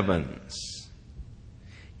in the heavens.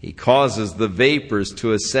 He causes the vapors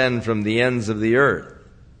to ascend from the ends of the earth.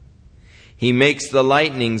 He makes the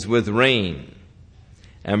lightnings with rain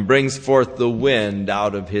and brings forth the wind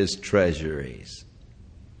out of His treasuries.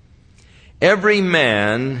 Every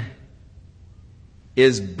man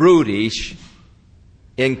is brutish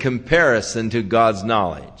in comparison to God's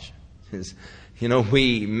knowledge. You know,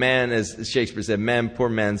 man, as Shakespeare said, poor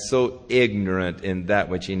man, so ignorant in that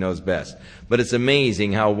which he knows best. But it's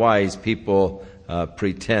amazing how wise people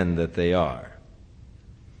pretend that they are.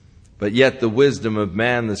 But yet the wisdom of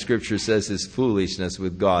man, the Scripture says, is foolishness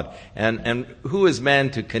with God. And who is man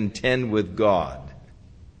to contend with God?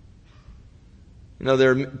 You know,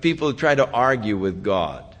 there are people who try to argue with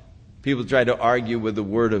God. People try to argue with the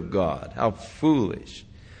Word of God. How foolish.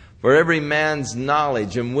 For every man's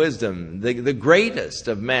knowledge and wisdom, the greatest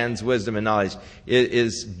of man's wisdom and knowledge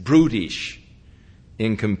is brutish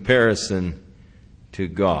in comparison to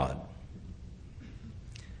God.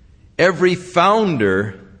 Every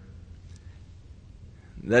founder,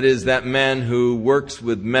 that is, that man who works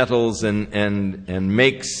with metals and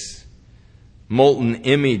makes molten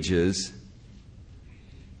images,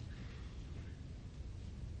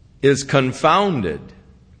 is confounded.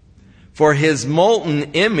 For his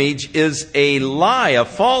molten image is a lie, a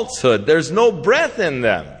falsehood. There's no breath in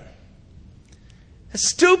them. It's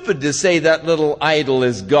stupid to say that little idol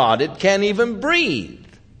is God. It can't even breathe.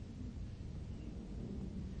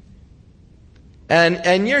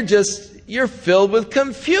 And you're filled with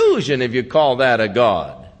confusion if you call that a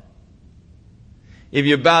God. If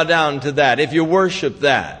you bow down to that, if you worship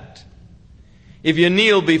that, if you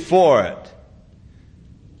kneel before it,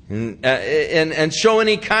 and show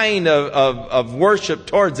any kind of worship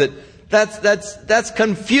towards it, that's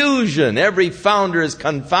confusion. Every founder is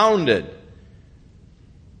confounded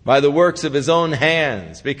by the works of his own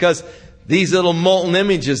hands, because these little molten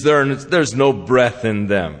images, there's no breath in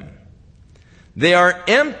them. They are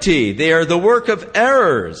empty. They are the work of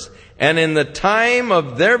errors. And in the time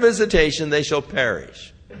of their visitation, they shall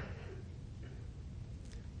perish.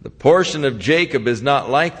 The portion of Jacob is not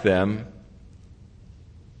like them.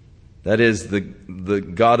 That is the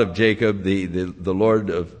God of Jacob, the Lord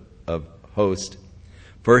of hosts.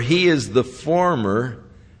 For he is the former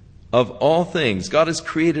of all things. God has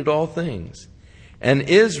created all things. And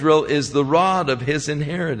Israel is the rod of his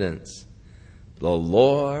inheritance. The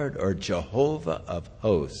Lord, or Jehovah of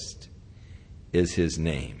hosts, is his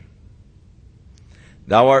name.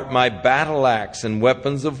 Thou art my battle axe and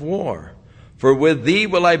weapons of war. For with thee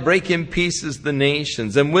will I break in pieces the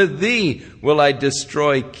nations, and with thee will I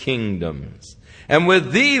destroy kingdoms. And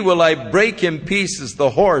with thee will I break in pieces the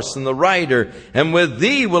horse and the rider, and with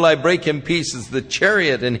thee will I break in pieces the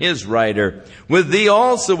chariot and his rider. With thee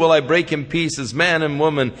also will I break in pieces man and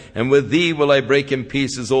woman, and with thee will I break in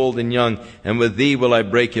pieces old and young, and with thee will I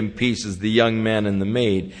break in pieces the young man and the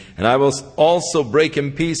maid. And I will also break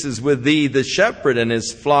in pieces with thee the shepherd and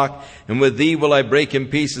his flock, and with thee will I break in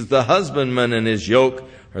pieces the husbandman and his yoke,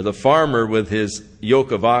 or the farmer with his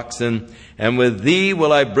yoke of oxen. And with thee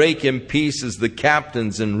will I break in pieces the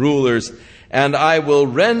captains and rulers, and I will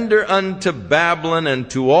render unto Babylon and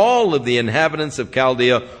to all of the inhabitants of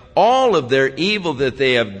Chaldea all of their evil that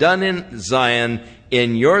they have done in Zion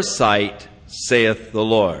in your sight, saith the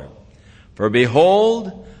Lord. For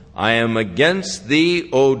behold, I am against thee,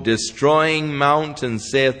 O destroying mountain,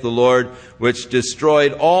 saith the Lord, which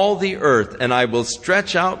destroyed all the earth, and I will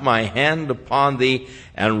stretch out my hand upon thee,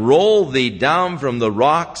 and roll thee down from the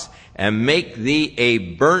rocks, and make thee a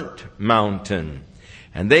burnt mountain.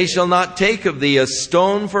 And they shall not take of thee a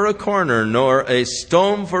stone for a corner, nor a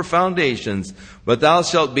stone for foundations, but thou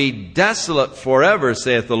shalt be desolate forever,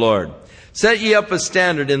 saith the Lord. Set ye up a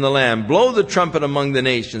standard in the land, blow the trumpet among the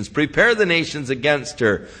nations, prepare the nations against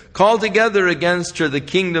her, call together against her the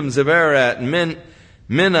kingdoms of Ararat and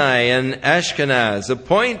Minai and Ashkenaz,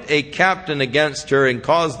 appoint a captain against her, and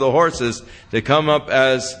cause the horses to come up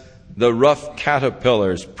as the rough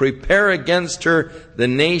caterpillars. Prepare against her the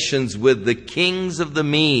nations with the kings of the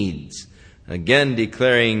Medes. Again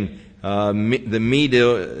declaring the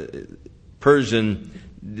Medo-Persian,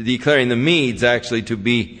 declaring the Medes actually to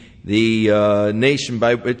be the nation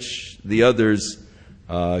by which the others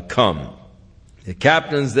come. The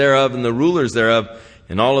captains thereof and the rulers thereof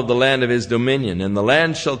in all of the land of his dominion. And the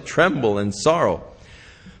land shall tremble in sorrow.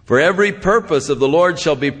 For every purpose of the Lord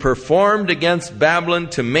shall be performed against Babylon,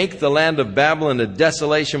 to make the land of Babylon a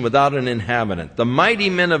desolation without an inhabitant. The mighty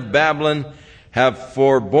men of Babylon have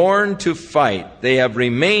forborne to fight. They have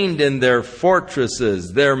remained in their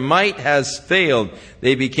fortresses. Their might has failed.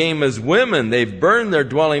 They became as women. They've burned their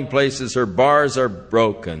dwelling places. Her bars are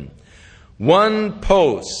broken. One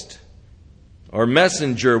post or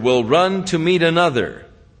messenger will run to meet another,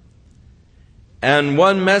 and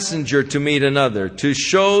one messenger to meet another, to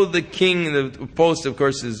show the king. The post, of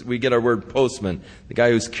course, is, we get our word postman, the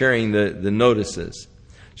guy who's carrying the notices.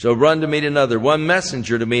 Shall run to meet another, one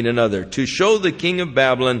messenger to meet another, to show the king of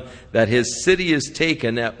Babylon that his city is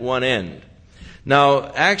taken at one end. Now,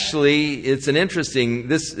 actually, this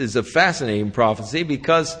is a fascinating prophecy,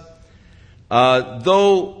 because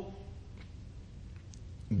though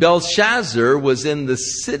Belshazzar was in the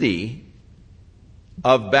city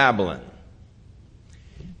of Babylon,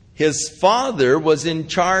 his father was in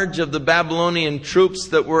charge of the Babylonian troops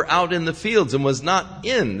that were out in the fields and was not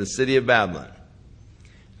in the city of Babylon.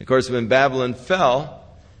 Of course, when Babylon fell,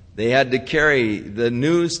 they had to carry the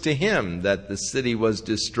news to him that the city was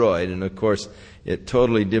destroyed. And of course, it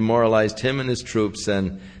totally demoralized him and his troops,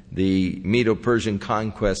 and the Medo-Persian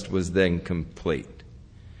conquest was then complete.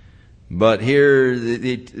 But here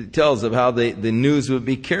it tells of how the news would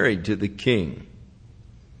be carried to the king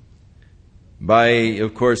by,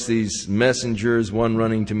 of course, these messengers, one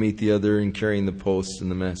running to meet the other and carrying the post and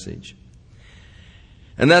the message.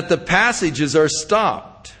 And that the passages are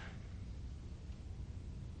stopped.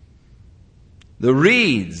 The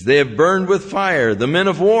reeds they have burned with fire. The men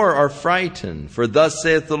of war are frightened. For thus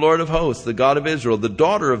saith the Lord of hosts, the God of Israel, the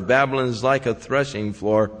daughter of Babylon is like a threshing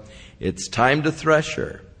floor. It's time to thresh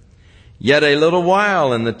her. Yet a little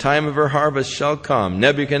while, and the time of her harvest shall come.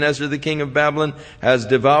 Nebuchadnezzar the king of Babylon has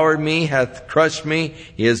devoured me, hath crushed me.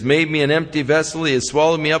 He has made me an empty vessel. He has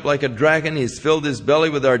swallowed me up like a dragon. He has filled his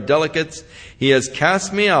belly with our delicates. He has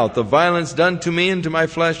cast me out. The violence done to me and to my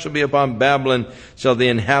flesh shall be upon Babylon, shall the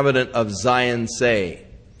inhabitant of Zion say.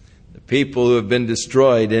 The people who have been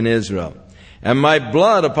destroyed in Israel. And my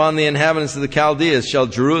blood upon the inhabitants of the Chaldeans shall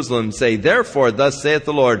Jerusalem say. Therefore, thus saith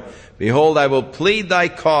the Lord, behold, I will plead thy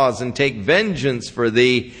cause and take vengeance for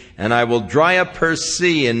thee, and I will dry up her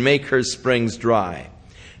sea and make her springs dry.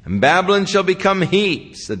 And Babylon shall become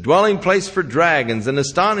heaps, a dwelling place for dragons, an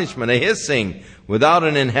astonishment, a hissing, without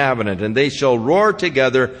an inhabitant. And they shall roar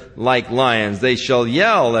together like lions. They shall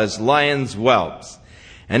yell as lions' whelps.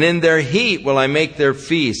 And in their heat will I make their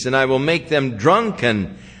feast, and I will make them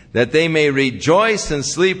drunken, that they may rejoice and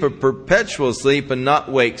sleep a perpetual sleep and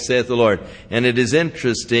not wake, saith the Lord. And it is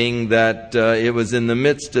interesting that it was in the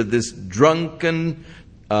midst of this drunken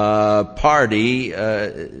party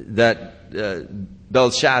that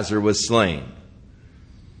Belshazzar was slain.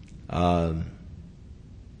 And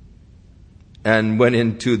went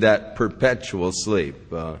into that perpetual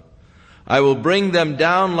sleep. I will bring them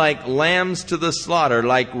down like lambs to the slaughter,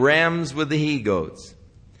 like rams with the he-goats.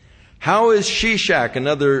 How is Shishak,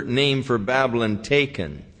 another name for Babylon,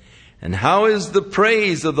 taken? And how is the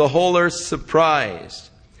praise of the whole earth surprised?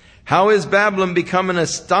 How is Babylon become an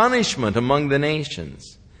astonishment among the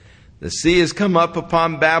nations? The sea has come up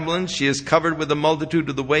upon Babylon. She is covered with the multitude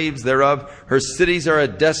of the waves thereof. Her cities are a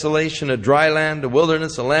desolation, a dry land, a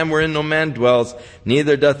wilderness, a land wherein no man dwells,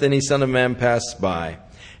 neither doth any son of man pass by.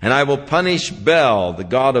 And I will punish Bel, the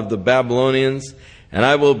god of the Babylonians, and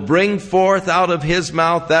I will bring forth out of his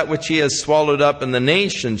mouth that which he has swallowed up, and the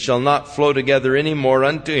nations shall not flow together any more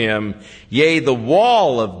unto him. Yea, the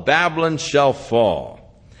wall of Babylon shall fall.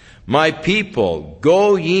 My people,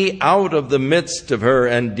 go ye out of the midst of her,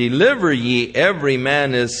 and deliver ye every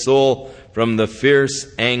man his soul from the fierce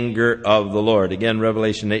anger of the Lord. Again,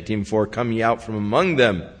 Revelation 18:4, come ye out from among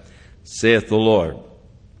them, saith the Lord.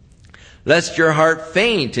 Lest your heart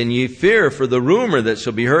faint, and ye fear for the rumor that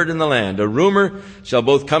shall be heard in the land. A rumor shall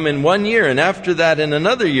both come in 1 year, and after that in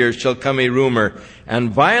another year shall come a rumor.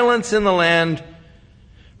 And violence in the land,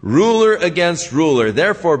 ruler against ruler.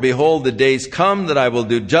 Therefore, behold, the days come that I will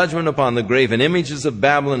do judgment upon the graven images of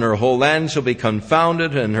Babylon. Her whole land shall be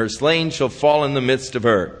confounded, and her slain shall fall in the midst of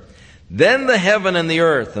her. Then the heaven and the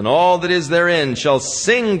earth and all that is therein shall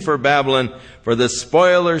sing for Babylon, for the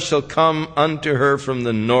spoiler shall come unto her from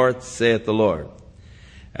the north, saith the Lord.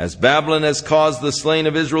 As Babylon has caused the slain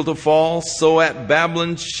of Israel to fall, so at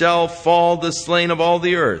Babylon shall fall the slain of all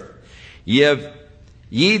the earth.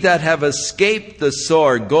 Ye that have escaped the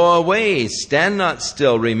sword, go away, stand not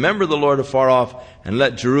still, remember the Lord afar off, and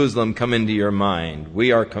let Jerusalem come into your mind.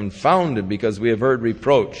 We are confounded because we have heard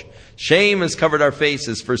reproach. Shame has covered our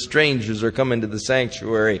faces, for strangers are come into the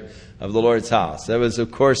sanctuary of the Lord's house. That was,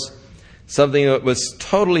 of course, something that was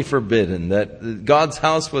totally forbidden, that God's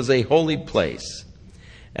house was a holy place.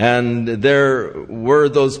 And there were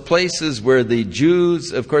those places where the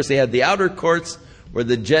Jews, of course, they had the outer courts where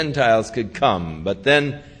the Gentiles could come. But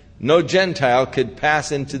then no Gentile could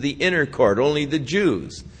pass into the inner court. Only the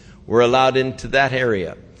Jews were allowed into that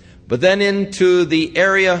area. But then into the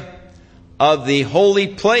area of the holy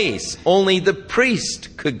place, only the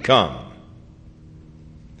priest could come.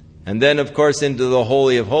 And then, of course, into the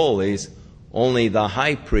Holy of Holies, only the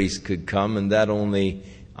high priest could come, and that only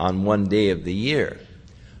on 1 day of the year.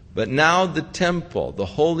 But now the temple, the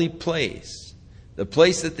holy place, the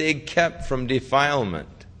place that they had kept from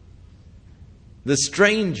defilement, the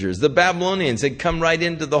strangers, the Babylonians, had come right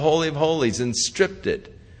into the Holy of Holies and stripped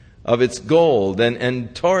it of its gold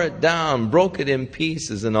and tore it down, broke it in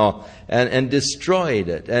pieces and all, and destroyed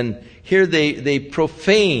it. And here they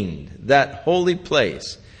profaned that holy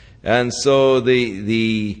place. And so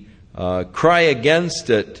the cry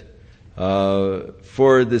against it,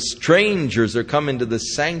 for the strangers are come into the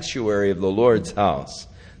sanctuary of the Lord's house,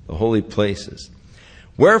 the holy places.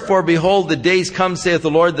 Wherefore, behold, the days come, saith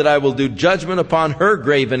the Lord, that I will do judgment upon her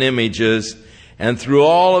graven images, and through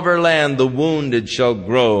all of her land the wounded shall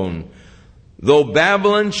groan. Though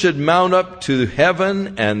Babylon should mount up to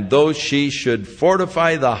heaven, and though she should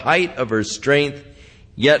fortify the height of her strength,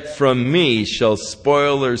 yet from me shall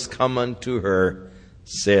spoilers come unto her,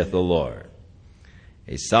 saith the Lord.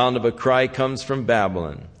 A sound of a cry comes from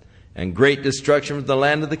Babylon, and great destruction from the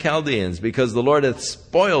land of the Chaldeans, because the Lord hath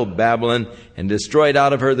spoiled Babylon, and destroyed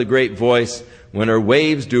out of her the great voice. When her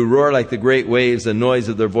waves do roar like the great waves, the noise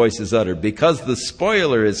of their voice is uttered. Because the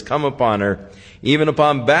spoiler is come upon her, even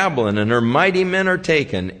upon Babylon, and her mighty men are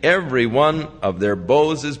taken. Every one of their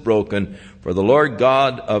bows is broken, for the Lord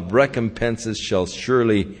God of recompenses shall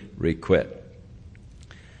surely requite.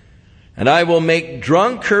 And I will make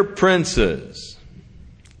drunk her princes,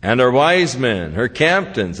 and her wise men, her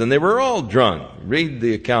captains, and they were all drunk. Read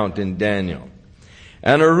the account in Daniel.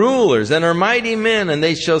 And her rulers, and her mighty men, and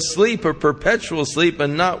they shall sleep a perpetual sleep,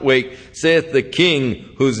 and not wake, saith the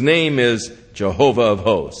King, whose name is Jehovah of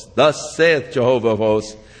hosts. Thus saith Jehovah of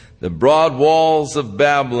hosts, the broad walls of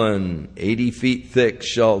Babylon, 80 feet thick,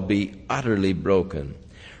 shall be utterly broken.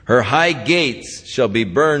 Her high gates shall be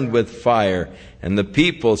burned with fire, and the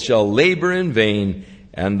people shall labor in vain,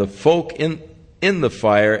 and the folk in the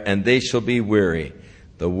fire, and they shall be weary.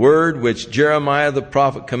 The word which Jeremiah the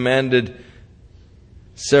prophet commanded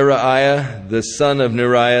Seraiah, the son of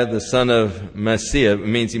Neriah, the son of Maaseiah, it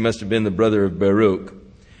means he must have been the brother of Baruch,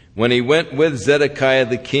 when he went with Zedekiah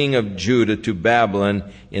the king of Judah to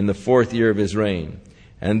Babylon in the 4th year of his reign.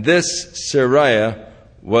 And this Seraiah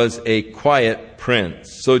was a quiet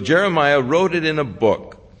prince. So Jeremiah wrote it in a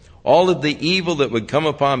book, all of the evil that would come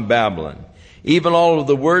upon Babylon, even all of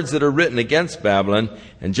the words that are written against Babylon.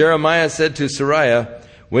 And Jeremiah said to Seraiah,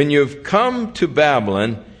 when you've come to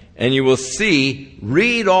Babylon, and you will see,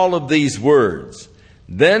 read all of these words.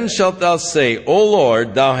 Then shalt thou say, O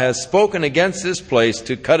Lord, thou hast spoken against this place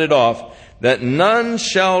to cut it off, that none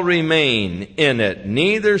shall remain in it,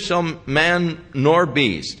 neither shall man nor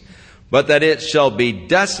beast, but that it shall be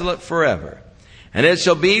desolate forever. And it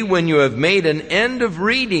shall be, when you have made an end of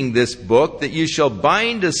reading this book, that you shall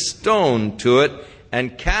bind a stone to it,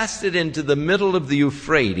 and cast it into the middle of the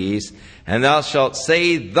Euphrates, and thou shalt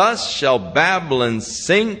say, thus shall Babylon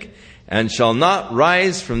sink, and shall not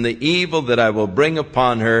rise from the evil that I will bring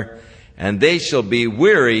upon her, and they shall be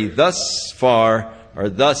weary. Thus far, or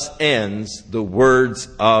thus ends the words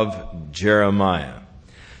of Jeremiah.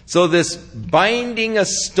 So this binding a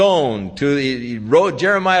stone to,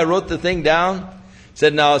 Jeremiah wrote the thing down,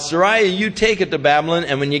 said, now Seraiah, you take it to Babylon,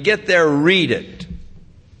 and when you get there, read it.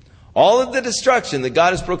 All of the destruction that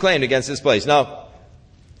God has proclaimed against this place. Now,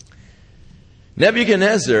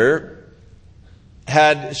 Nebuchadnezzar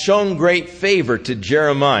had shown great favor to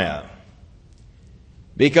Jeremiah,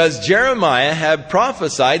 because Jeremiah had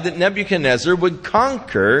prophesied that Nebuchadnezzar would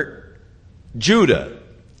conquer Judah.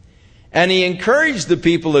 And he encouraged the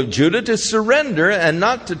people of Judah to surrender and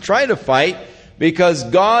not to try to fight, because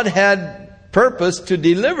God had purposed to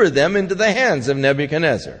deliver them into the hands of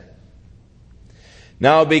Nebuchadnezzar.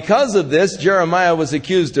 Now, because of this, Jeremiah was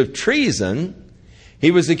accused of treason. He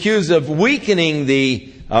was accused of weakening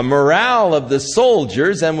the morale of the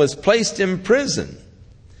soldiers and was placed in prison.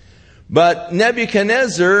 But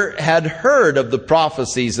Nebuchadnezzar had heard of the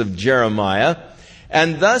prophecies of Jeremiah,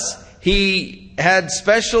 and thus he had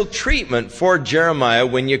special treatment for Jeremiah.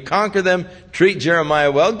 When you conquer them, treat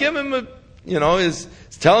Jeremiah well. Give him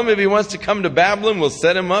tell him if he wants to come to Babylon, we'll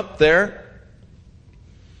set him up there.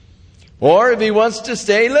 Or if he wants to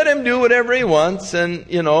stay, let him do whatever he wants, and,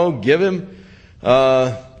 give him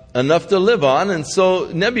enough to live on. And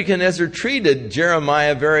so Nebuchadnezzar treated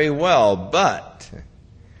Jeremiah very well. But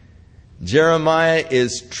Jeremiah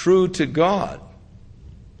is true to God.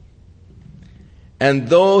 And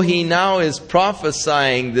though he now is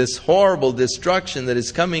prophesying this horrible destruction that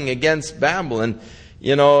is coming against Babylon,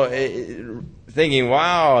 thinking,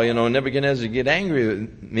 wow, Nebuchadnezzar get angry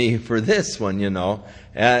with me for this one,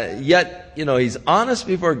 Yet, he's honest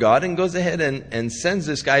before God and goes ahead and sends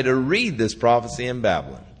this guy to read this prophecy in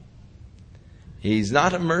Babylon. He's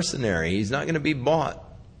not a mercenary. He's not going to be bought.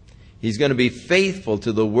 He's going to be faithful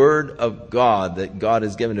to the word of God that God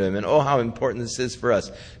has given to him. And oh, how important this is for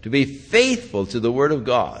us, to be faithful to the word of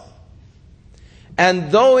God.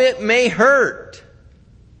 And though it may hurt,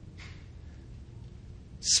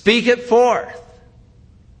 speak it forth.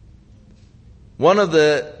 One of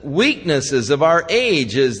the weaknesses of our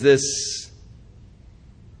age is this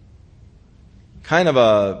kind of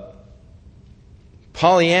a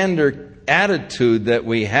Pollyanna attitude that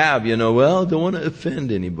we have, don't want to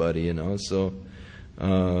offend anybody, so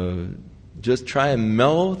just try and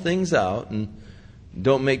mellow things out and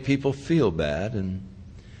don't make people feel bad. And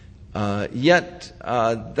yet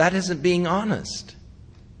that isn't being honest.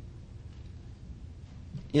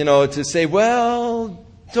 To say, well,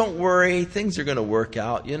 don't worry, things are going to work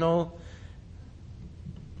out.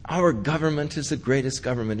 Our government is the greatest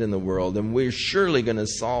government in the world, and we're surely going to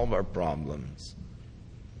solve our problems.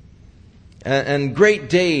 And great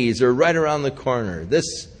days are right around the corner.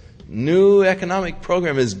 This new economic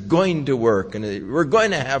program is going to work, and we're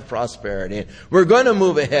going to have prosperity. We're going to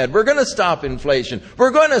move ahead. We're going to stop inflation.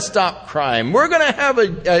 We're going to stop crime. We're going to have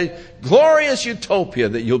a glorious utopia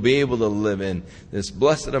that you'll be able to live in. This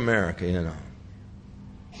blessed America, you know.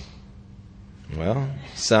 Well,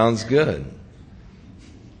 sounds good.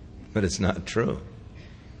 But it's not true.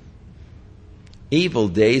 Evil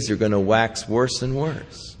days are going to wax worse and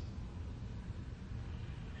worse.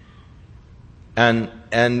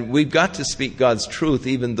 And we've got to speak God's truth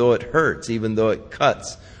even though it hurts, even though it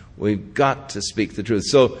cuts. We've got to speak the truth.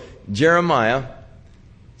 So Jeremiah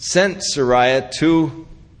sent Sariah to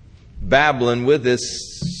Babylon with this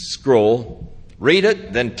scroll. Read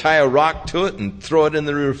it, then tie a rock to it and throw it in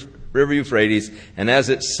the river Euphrates. And as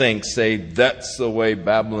it sinks, say, that's the way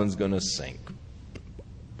Babylon's going to sink.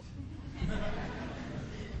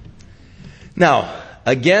 Now,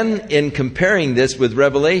 again, in comparing this with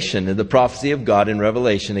Revelation and the prophecy of God in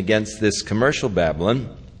Revelation against this commercial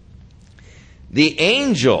Babylon, the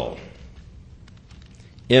angel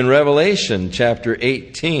in Revelation chapter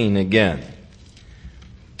 18 again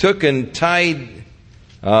took and tied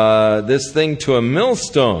this thing to a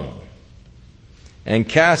millstone and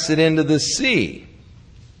cast it into the sea.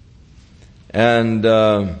 And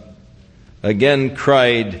again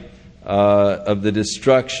cried of the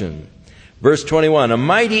destruction. Verse 21, a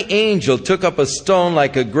mighty angel took up a stone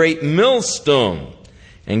like a great millstone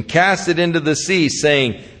and cast it into the sea,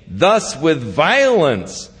 saying, thus with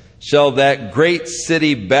violence shall that great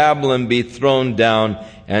city Babylon be thrown down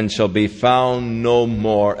and shall be found no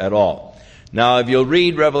more at all. Now, if you'll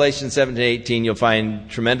read Revelation 17:18, you'll find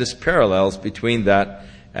tremendous parallels between that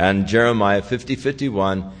and Jeremiah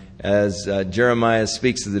 50:51, as Jeremiah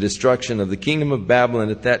speaks of the destruction of the kingdom of Babylon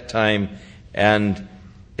at that time, and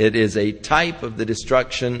it is a type of the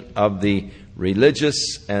destruction of the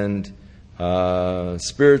religious and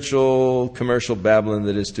spiritual commercial Babylon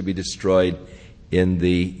that is to be destroyed in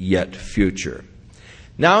the yet future.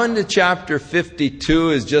 Now into chapter 52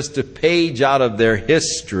 is just a page out of their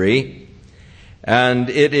history. And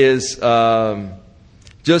it is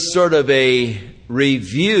just sort of a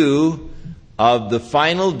review of the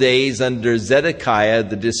final days under Zedekiah,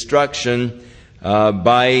 the destruction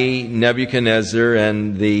by Nebuchadnezzar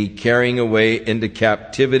and the carrying away into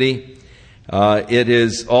captivity. It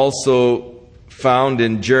is also found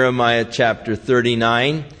in Jeremiah chapter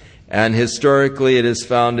 39, and historically it is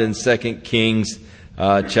found in 2 Kings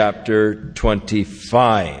chapter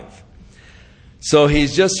 25. So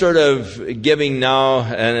he's just sort of giving now,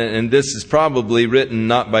 and this is probably written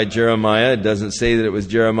not by Jeremiah. It doesn't say that it was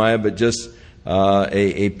Jeremiah, but just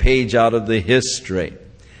a page out of the history.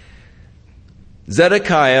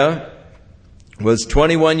 Zedekiah was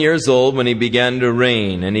 21 years old when he began to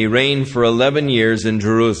reign, and he reigned for 11 years in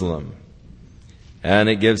Jerusalem. And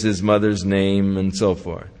it gives his mother's name and so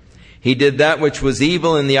forth. He did that which was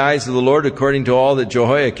evil in the eyes of the Lord, according to all that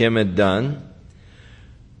Jehoiakim had done.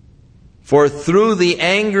 For through the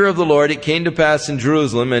anger of the Lord it came to pass in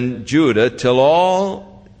Jerusalem and Judah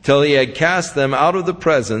till he had cast them out of the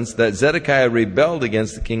presence, that Zedekiah rebelled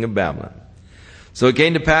against the king of Babylon. So it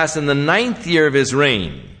came to pass in the 9th year of his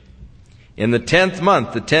reign, in the 10th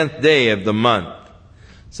month, the 10th day of the month,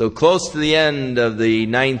 so close to the end of the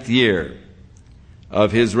 9th year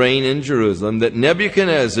of his reign in Jerusalem, that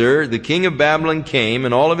Nebuchadnezzar, the king of Babylon, came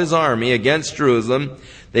and all of his army against Jerusalem.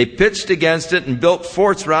 They pitched against it and built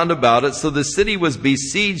forts round about it, so the city was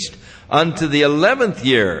besieged unto the 11th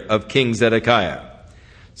year of King Zedekiah.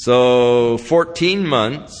 So 14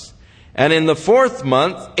 months. And in the 4th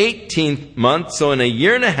month, 18th month, so in a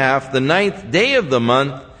year and a half, the 9th day of the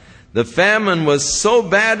month, the famine was so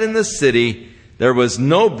bad in the city, there was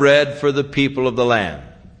no bread for the people of the land.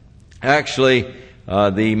 Actually,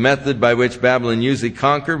 the method by which Babylon usually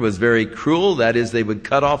conquered was very cruel. That is, they would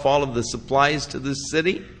cut off all of the supplies to the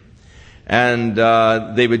city, and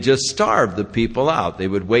they would just starve the people out. They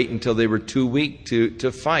would wait until they were too weak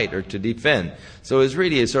to fight or to defend. So it was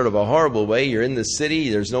really a sort of a horrible way. You're in the city,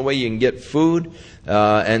 there's no way you can get food,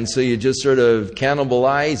 and so you just sort of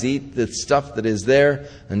cannibalize, eat the stuff that is there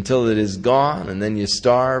until it is gone, and then you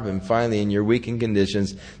starve, and finally in your weakened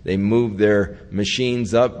conditions, they move their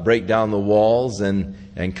machines up, break down the walls, and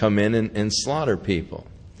come in and slaughter people.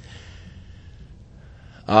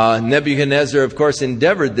 Nebuchadnezzar, of course,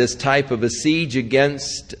 endeavored this type of a siege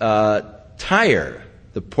against Tyre,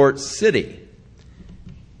 the port city.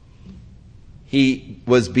 He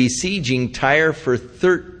was besieging Tyre for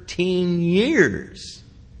 13 years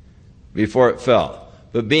before it fell.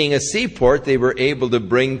 But being a seaport, they were able to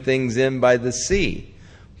bring things in by the sea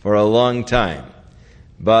for a long time.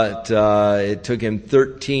 but it took him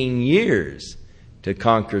 13 years to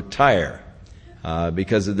conquer Tyre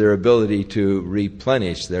because of their ability to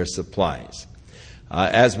replenish their supplies.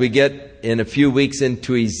 As we get in a few weeks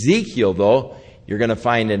into Ezekiel, though, you're going to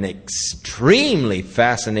find an extremely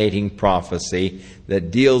fascinating prophecy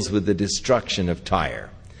that deals with the destruction of Tyre.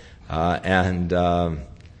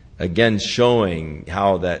 Again, showing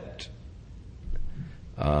how that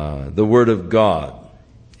the Word of God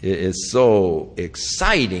is so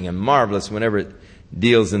exciting and marvelous whenever it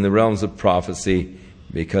deals in the realms of prophecy,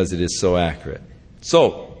 because it is so accurate.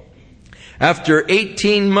 So, after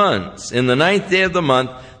 18 months, in the 9th day of the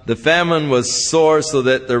month, the famine was sore so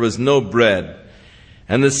that there was no bread.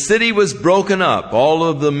 And the city was broken up. All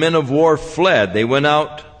of the men of war fled. They went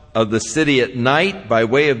out of the city at night by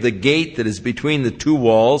way of the gate that is between the two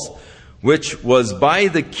walls, which was by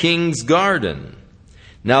the king's garden.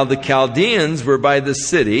 Now the Chaldeans were by the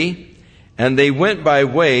city, and they went by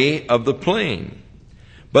way of the plain.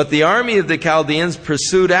 But the army of the Chaldeans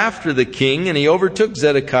pursued after the king, and he overtook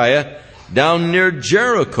Zedekiah down near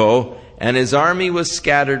Jericho, and his army was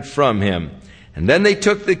scattered from him. And then they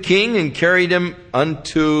took the king and carried him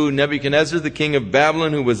unto Nebuchadnezzar, the king of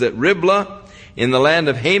Babylon, who was at Riblah in the land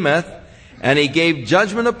of Hamath, and he gave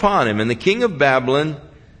judgment upon him. And the king of Babylon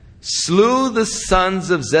slew the sons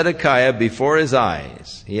of Zedekiah before his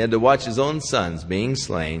eyes. He had to watch his own sons being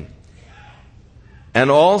slain. And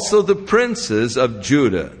also the princes of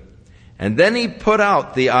Judah. And then he put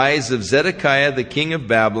out the eyes of Zedekiah, the king of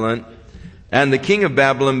Babylon, and the king of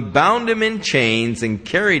Babylon bound him in chains and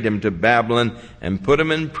carried him to Babylon and put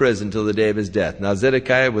him in prison till the day of his death. Now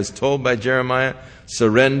Zedekiah was told by Jeremiah,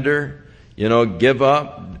 surrender, give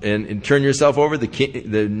up and turn yourself over.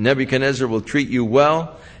 The Nebuchadnezzar will treat you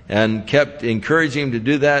well, and kept encouraging him to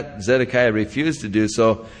do that. Zedekiah refused to do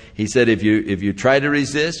so. He said, if you try to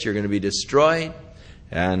resist, you're going to be destroyed.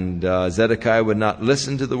 And Zedekiah would not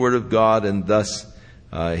listen to the word of God, and thus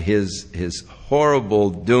his horrible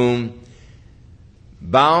doom.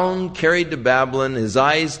 Bound, carried to Babylon, his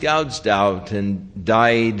eyes gouged out, and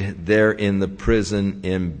died there in the prison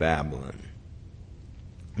in Babylon.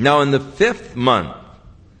 Now in the 5th month,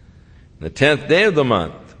 the 10th day of the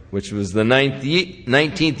month, which was the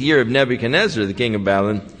 19th year of Nebuchadnezzar, the king of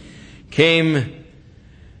Babylon, came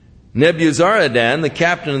Nebuzaradan, the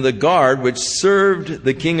captain of the guard, which served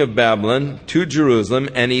the king of Babylon, to Jerusalem,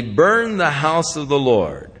 and he burned the house of the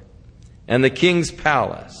Lord, and the king's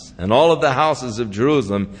palace, and all of the houses of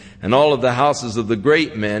Jerusalem, and all of the houses of the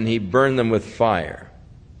great men, he burned them with fire.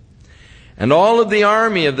 And all of the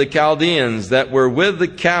army of the Chaldeans that were with the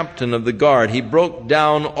captain of the guard, he broke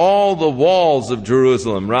down all the walls of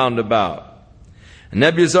Jerusalem round about. And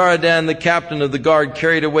Nebuzaradan, the captain of the guard,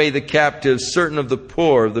 carried away the captives, certain of the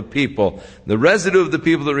poor of the people, the residue of the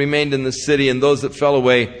people that remained in the city, and those that fell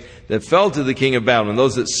away, that fell to the king of Babylon,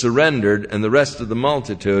 those that surrendered, and the rest of the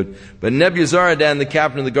multitude. But Nebuzaradan, the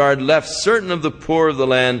captain of the guard, left certain of the poor of the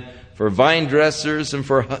land for vine dressers and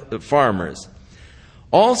for farmers.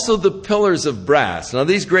 Also the pillars of brass. Now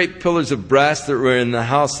these great pillars of brass that were in the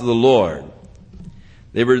house of the Lord,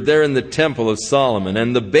 they were there in the temple of Solomon,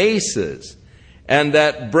 and the bases, and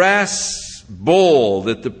that brass bowl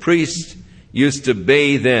that the priest used to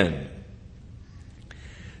bathe in.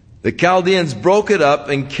 The Chaldeans broke it up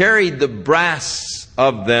and carried the brass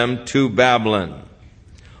of them to Babylon.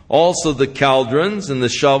 Also the cauldrons and the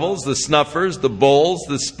shovels, the snuffers, the bowls,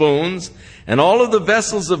 the spoons, and all of the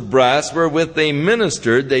vessels of brass wherewith they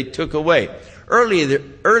ministered, they took away.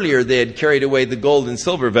 Earlier they had carried away the gold and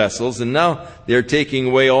silver vessels, and now they are taking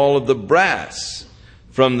away all of the brass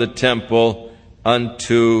from the temple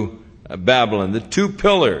unto Babylon. The 2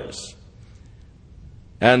 pillars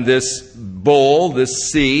and this bowl,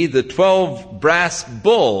 this sea, the 12 brass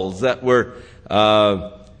bowls that were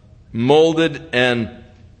molded and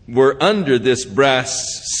were under this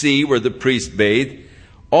brass sea where the priest bathed,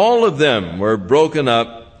 all of them were broken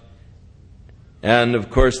up, and of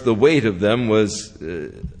course the weight of them was,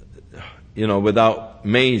 without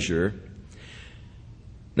measure.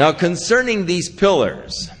 Now concerning these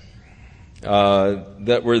pillars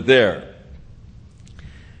that were there,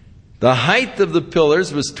 the height of the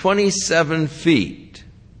pillars was 27 feet.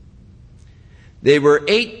 They were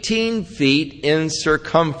 18 feet in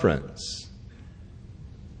circumference.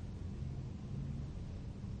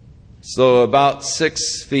 So about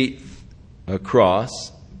 6 feet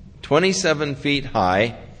across, 27 feet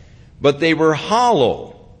high, but they were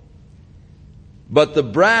hollow. But the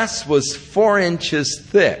brass was 4 inches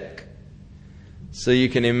thick. So you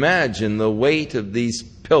can imagine the weight of these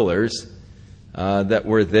pillars that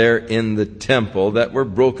were there in the temple that were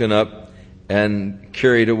broken up and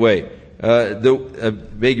carried away.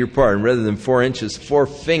 beg your pardon, rather than 4 inches, 4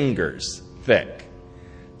 fingers thick.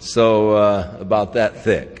 So about that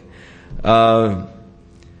thick.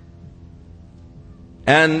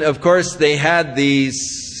 And of course they had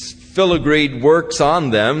these filigreed works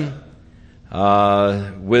on them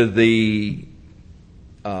with the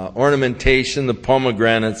ornamentation, the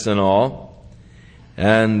pomegranates and all.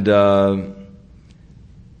 And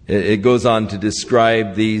it goes on to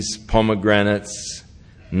describe these pomegranates,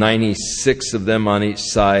 96 of them on each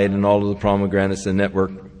side, and all of the pomegranates in the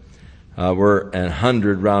network were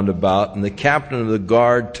 100 round about. And the captain of the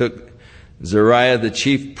guard took Zariah the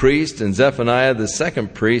chief priest and Zephaniah the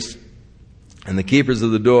second priest and the keepers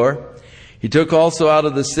of the door. He took also out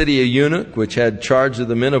of the city a eunuch which had charge of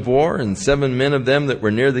the men of war, and 7 men of them that were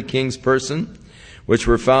near the king's person, which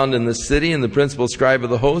were found in the city, and the principal scribe of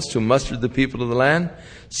the host, who mustered the people of the land,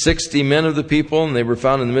 60 men of the people, and they were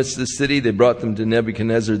found in the midst of the city. They brought them to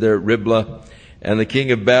Nebuchadnezzar there at Riblah, and the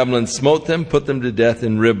king of Babylon smote them, put them to death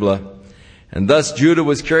in Riblah. And thus Judah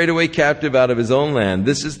was carried away captive out of his own land.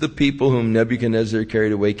 This is the people whom Nebuchadnezzar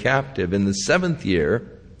carried away captive. In the 7th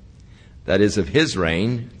year, that is of his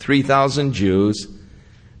reign, 3,000 Jews,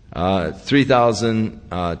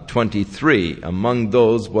 3,023. Among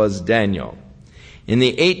those was Daniel. In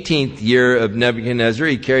the 18th year of Nebuchadnezzar,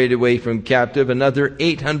 he carried away from captive another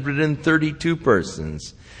 832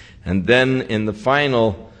 persons. And then in the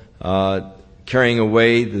final carrying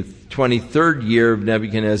away, the 23rd year of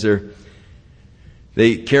Nebuchadnezzar,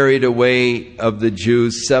 they carried away of the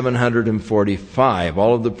Jews 745.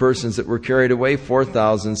 All of the persons that were carried away,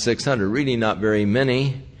 4,600. Really not very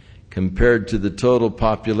many compared to the total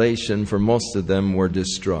population, for most of them were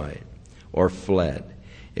destroyed or fled.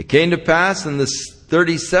 It came to pass in the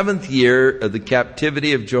 37th year of the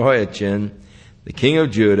captivity of Jehoiachin, the king of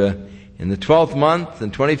Judah, in the 12th month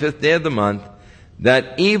and 25th day of the month,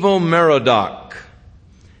 that evil Merodach.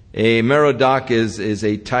 A Merodach is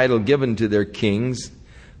a title given to their kings.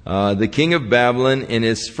 The king of Babylon, in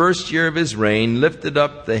his 1st year of his reign, lifted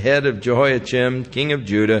up the head of Jehoiachin, king of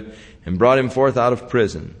Judah, and brought him forth out of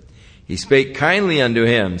prison. He spake kindly unto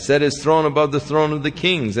him, set his throne above the throne of the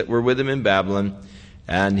kings that were with him in Babylon,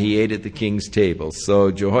 and he ate at the king's table.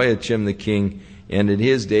 So Jehoiachin the king ended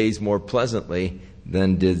his days more pleasantly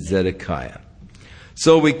than did Zedekiah.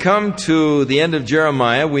 So we come to the end of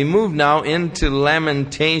Jeremiah. We move now into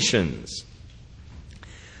Lamentations.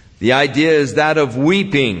 The idea is that of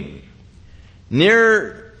weeping.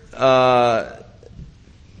 Near, the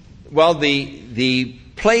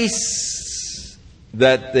place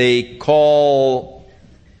that they call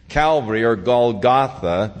Calvary or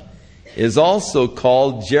Golgotha is also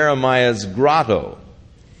called Jeremiah's grotto.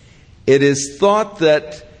 It is thought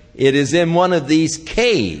that it is in one of these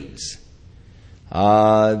caves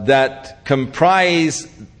that comprise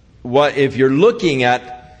what, if you're looking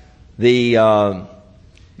at the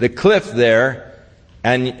cliff there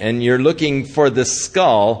and you're looking for the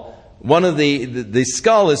skull, one of the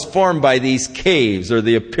skull is formed by these caves, or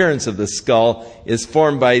the appearance of the skull is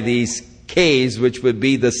formed by these caves, which would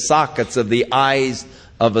be the sockets of the eyes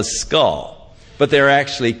of a skull. But they're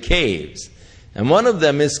actually caves. And one of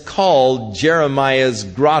them is called Jeremiah's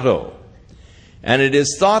grotto. And it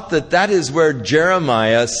is thought that that is where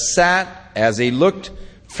Jeremiah sat as he looked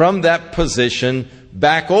from that position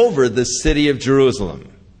back over the city of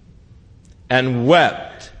Jerusalem and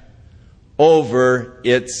wept over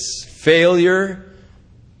its failure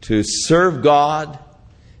to serve God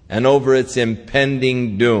and over its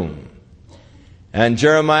impending doom. And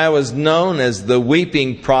Jeremiah was known as the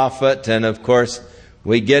weeping prophet, and of course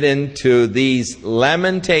we get into these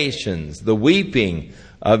lamentations, the weeping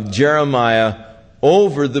of Jeremiah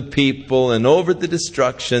over the people and over the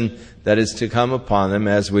destruction that is to come upon them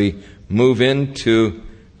as we move into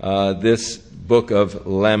this book of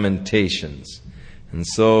Lamentations. And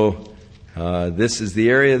so this is the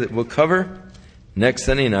area that we'll cover next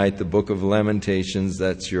Sunday night, the book of Lamentations.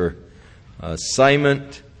 That's your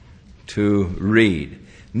assignment to read.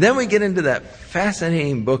 And then we get into that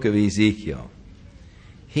fascinating book of Ezekiel.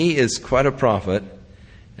 He is quite a prophet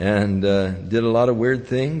and did a lot of weird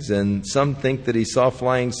things, and some think that he saw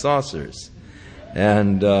flying saucers.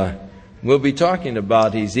 And we'll be talking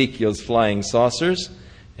about Ezekiel's flying saucers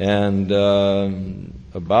and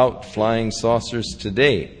about flying saucers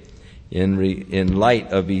today in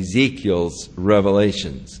light of Ezekiel's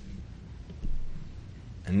revelations.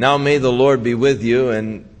 And now may the Lord be with you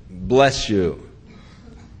and bless you.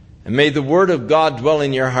 And may the Word of God dwell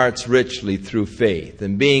in your hearts richly through faith,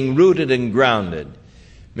 and being rooted and grounded,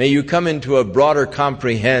 may you come into a broader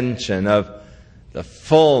comprehension of the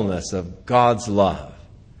fullness of God's love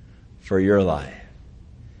for your life.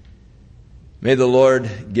 May the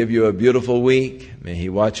Lord give you a beautiful week. May He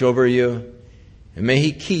watch over you. And may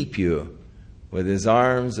He keep you with His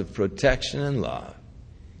arms of protection and love.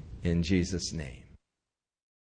 In Jesus' name.